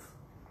resistance.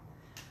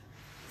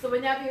 So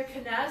when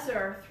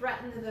Nebuchadnezzar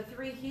threatened the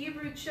 3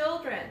 Hebrew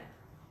children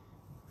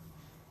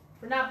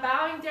for not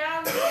bowing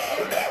down to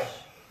the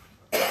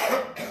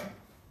image,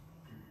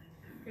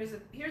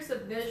 here's a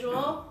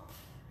visual.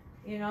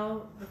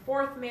 The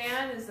 4th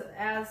man is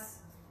as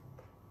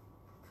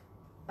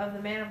of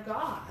the man of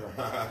God.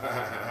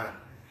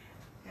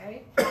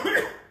 Okay.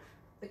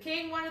 The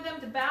king wanted them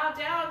to bow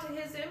down to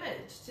his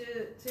image, to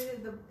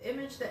the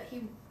image that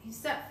he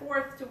set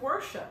forth to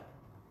worship.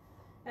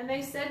 And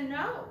they said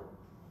no.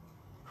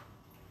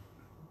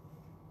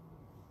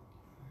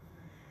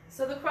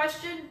 So the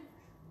question,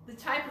 the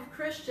type of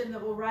Christian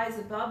that will rise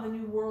above the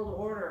New World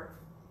Order,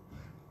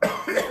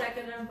 is that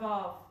going to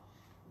involve?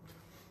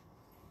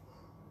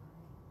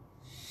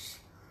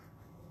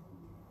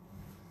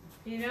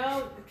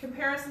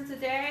 Comparison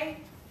today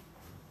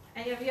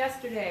and you have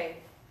yesterday.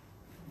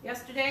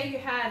 Yesterday you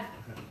had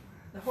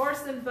the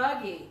horse and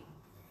buggy.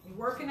 You're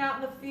working out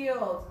in the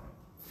field,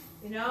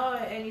 and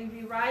you'd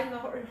be riding the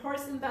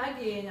horse and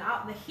buggy and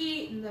out in the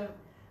heat and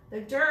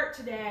the dirt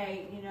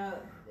today,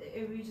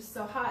 it would be just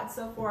so hot and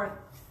so forth.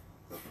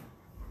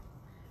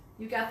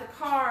 You got the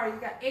car, you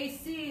got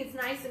AC, it's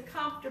nice and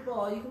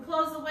comfortable. You can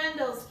close the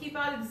windows, keep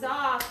out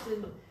exhaust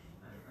and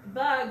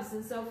bugs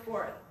and so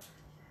forth.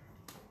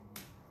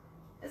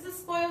 It's a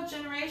spoiled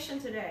generation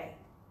today.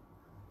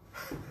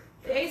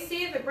 The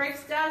AC, if it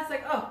breaks down, it's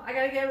like, oh, I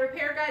got to get a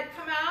repair guy to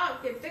come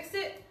out, fix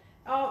it.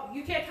 Oh,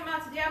 you can't come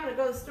out today, I'm going to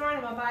go to the store and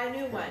I'm going to buy a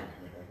new one.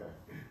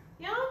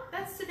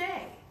 That's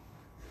today.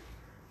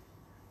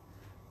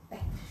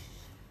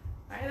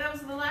 All right, that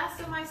was the last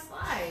of my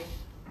slide.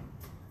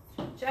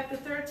 Chapter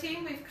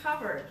 13 we've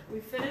covered. We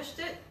finished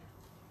it.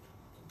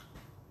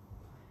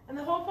 And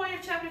the whole point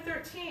of chapter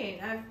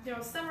 13,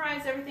 I've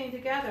summarized everything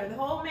together. The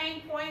whole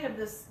main point of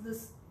this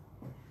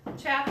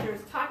chapter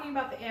is talking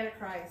about the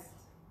Antichrist.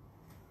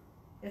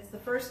 It's the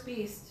first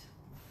beast.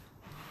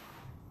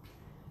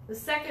 The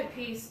second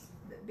beast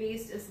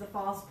is the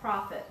false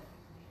prophet.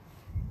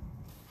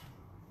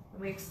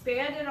 And we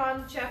expanded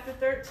on chapter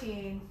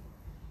 13,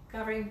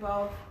 covering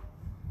both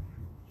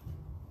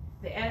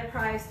the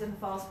Antichrist and the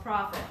false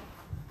prophet.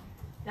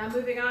 Now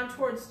moving on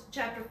towards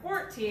chapter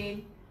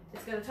 14,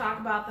 it's going to talk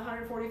about the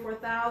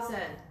 144,000.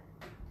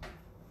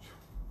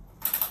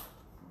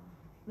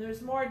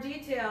 There's more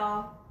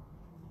detail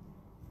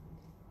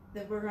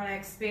that we're going to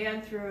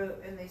expand through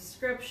in these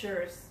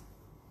scriptures.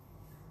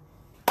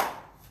 And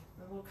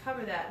we'll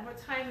cover that. And what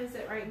time is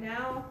it right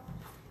now?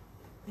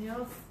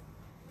 It's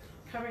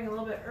covering a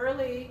little bit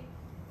early.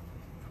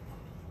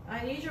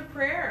 I need your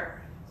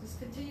prayer. Just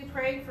continue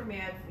praying for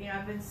me.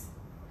 I've been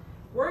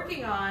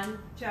working on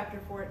chapter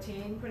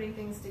 14, putting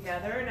things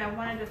together, and I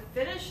wanted to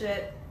finish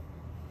it.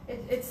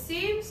 It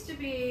seems to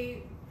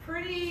be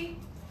pretty,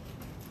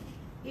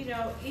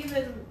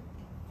 even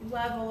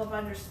level of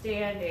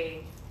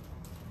understanding.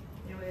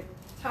 You know, we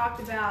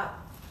talked about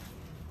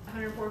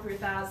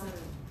 143,000.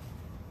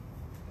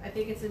 I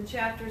think it's in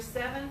chapter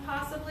 7,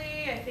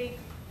 possibly. I think,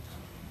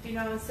 you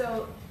know, and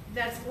so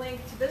that's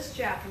linked to this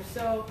chapter.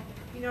 So,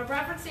 you know,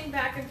 referencing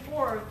back and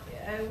forth,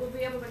 we'll be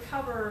able to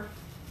cover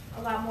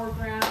a lot more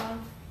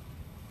ground.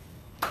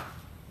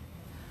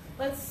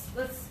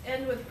 Let's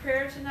end with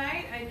prayer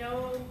tonight. I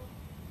know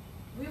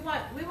we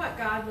want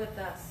God with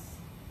us.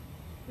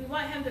 We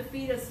want Him to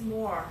feed us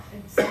more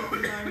and so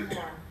we can learn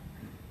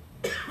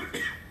more.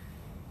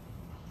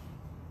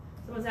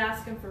 Someone's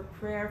asking for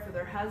prayer for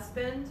their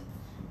husband.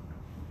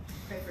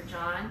 Pray for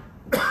John.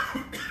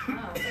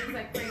 Oh, things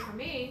like pray for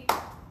me.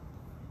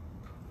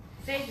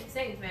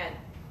 Satan's mad.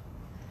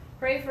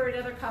 Pray for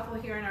another couple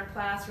here in our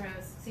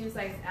classrooms. Seems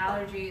like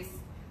allergies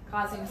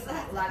causing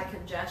a lot of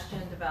congestion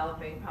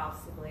developing,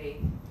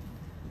 possibly.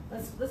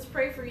 Let's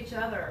pray for each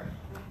other.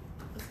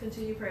 Let's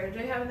continue prayer.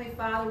 Dear Heavenly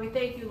Father, we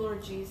thank you,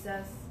 Lord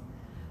Jesus.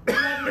 We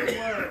love your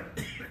word.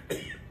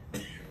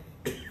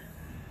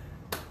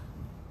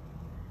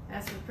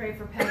 As we pray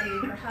for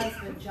Peggy, her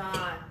husband,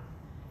 John,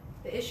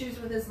 the issues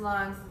with his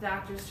lungs, the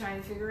doctor's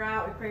trying to figure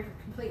out. We pray for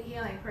complete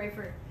healing. Pray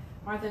for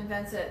Martha and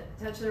Vincent,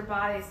 touch their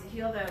bodies to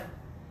heal them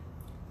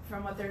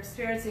from what they're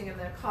experiencing in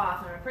their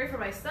cough. And I pray for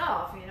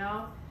myself, you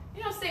know.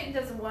 You know, Satan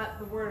doesn't want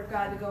the word of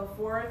God to go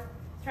forth.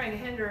 He's trying to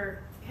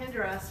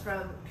hinder us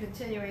from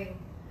continuing.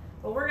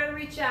 But we're going to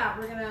reach out.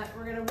 We're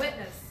going to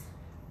witness.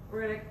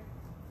 We're going to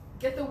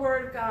get the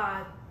word of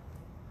God.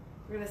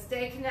 We're going to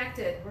stay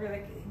connected. We're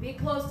going to be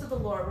close to the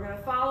Lord. We're going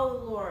to follow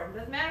the Lord.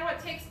 Doesn't matter what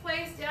takes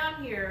place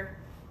down here.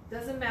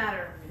 Doesn't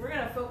matter. We're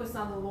going to focus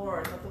on the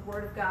Lord. Let the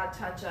word of God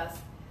touch us.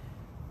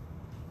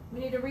 We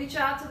need to reach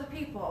out to the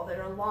people that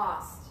are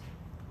lost,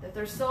 that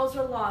their souls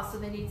are lost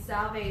and they need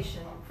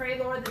salvation. Pray,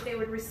 Lord, that they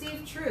would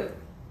receive truth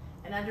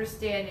and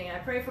understanding. I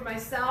pray for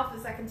myself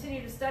as I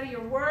continue to study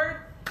your word,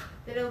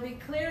 that it will be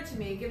clear to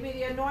me. Give me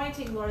the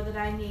anointing, Lord, that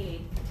I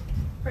need.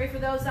 Pray for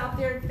those out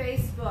there in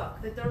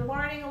Facebook, that they're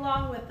learning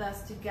along with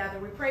us together.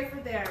 We pray for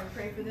them. We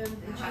pray for them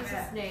in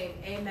Jesus' name.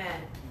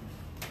 Amen.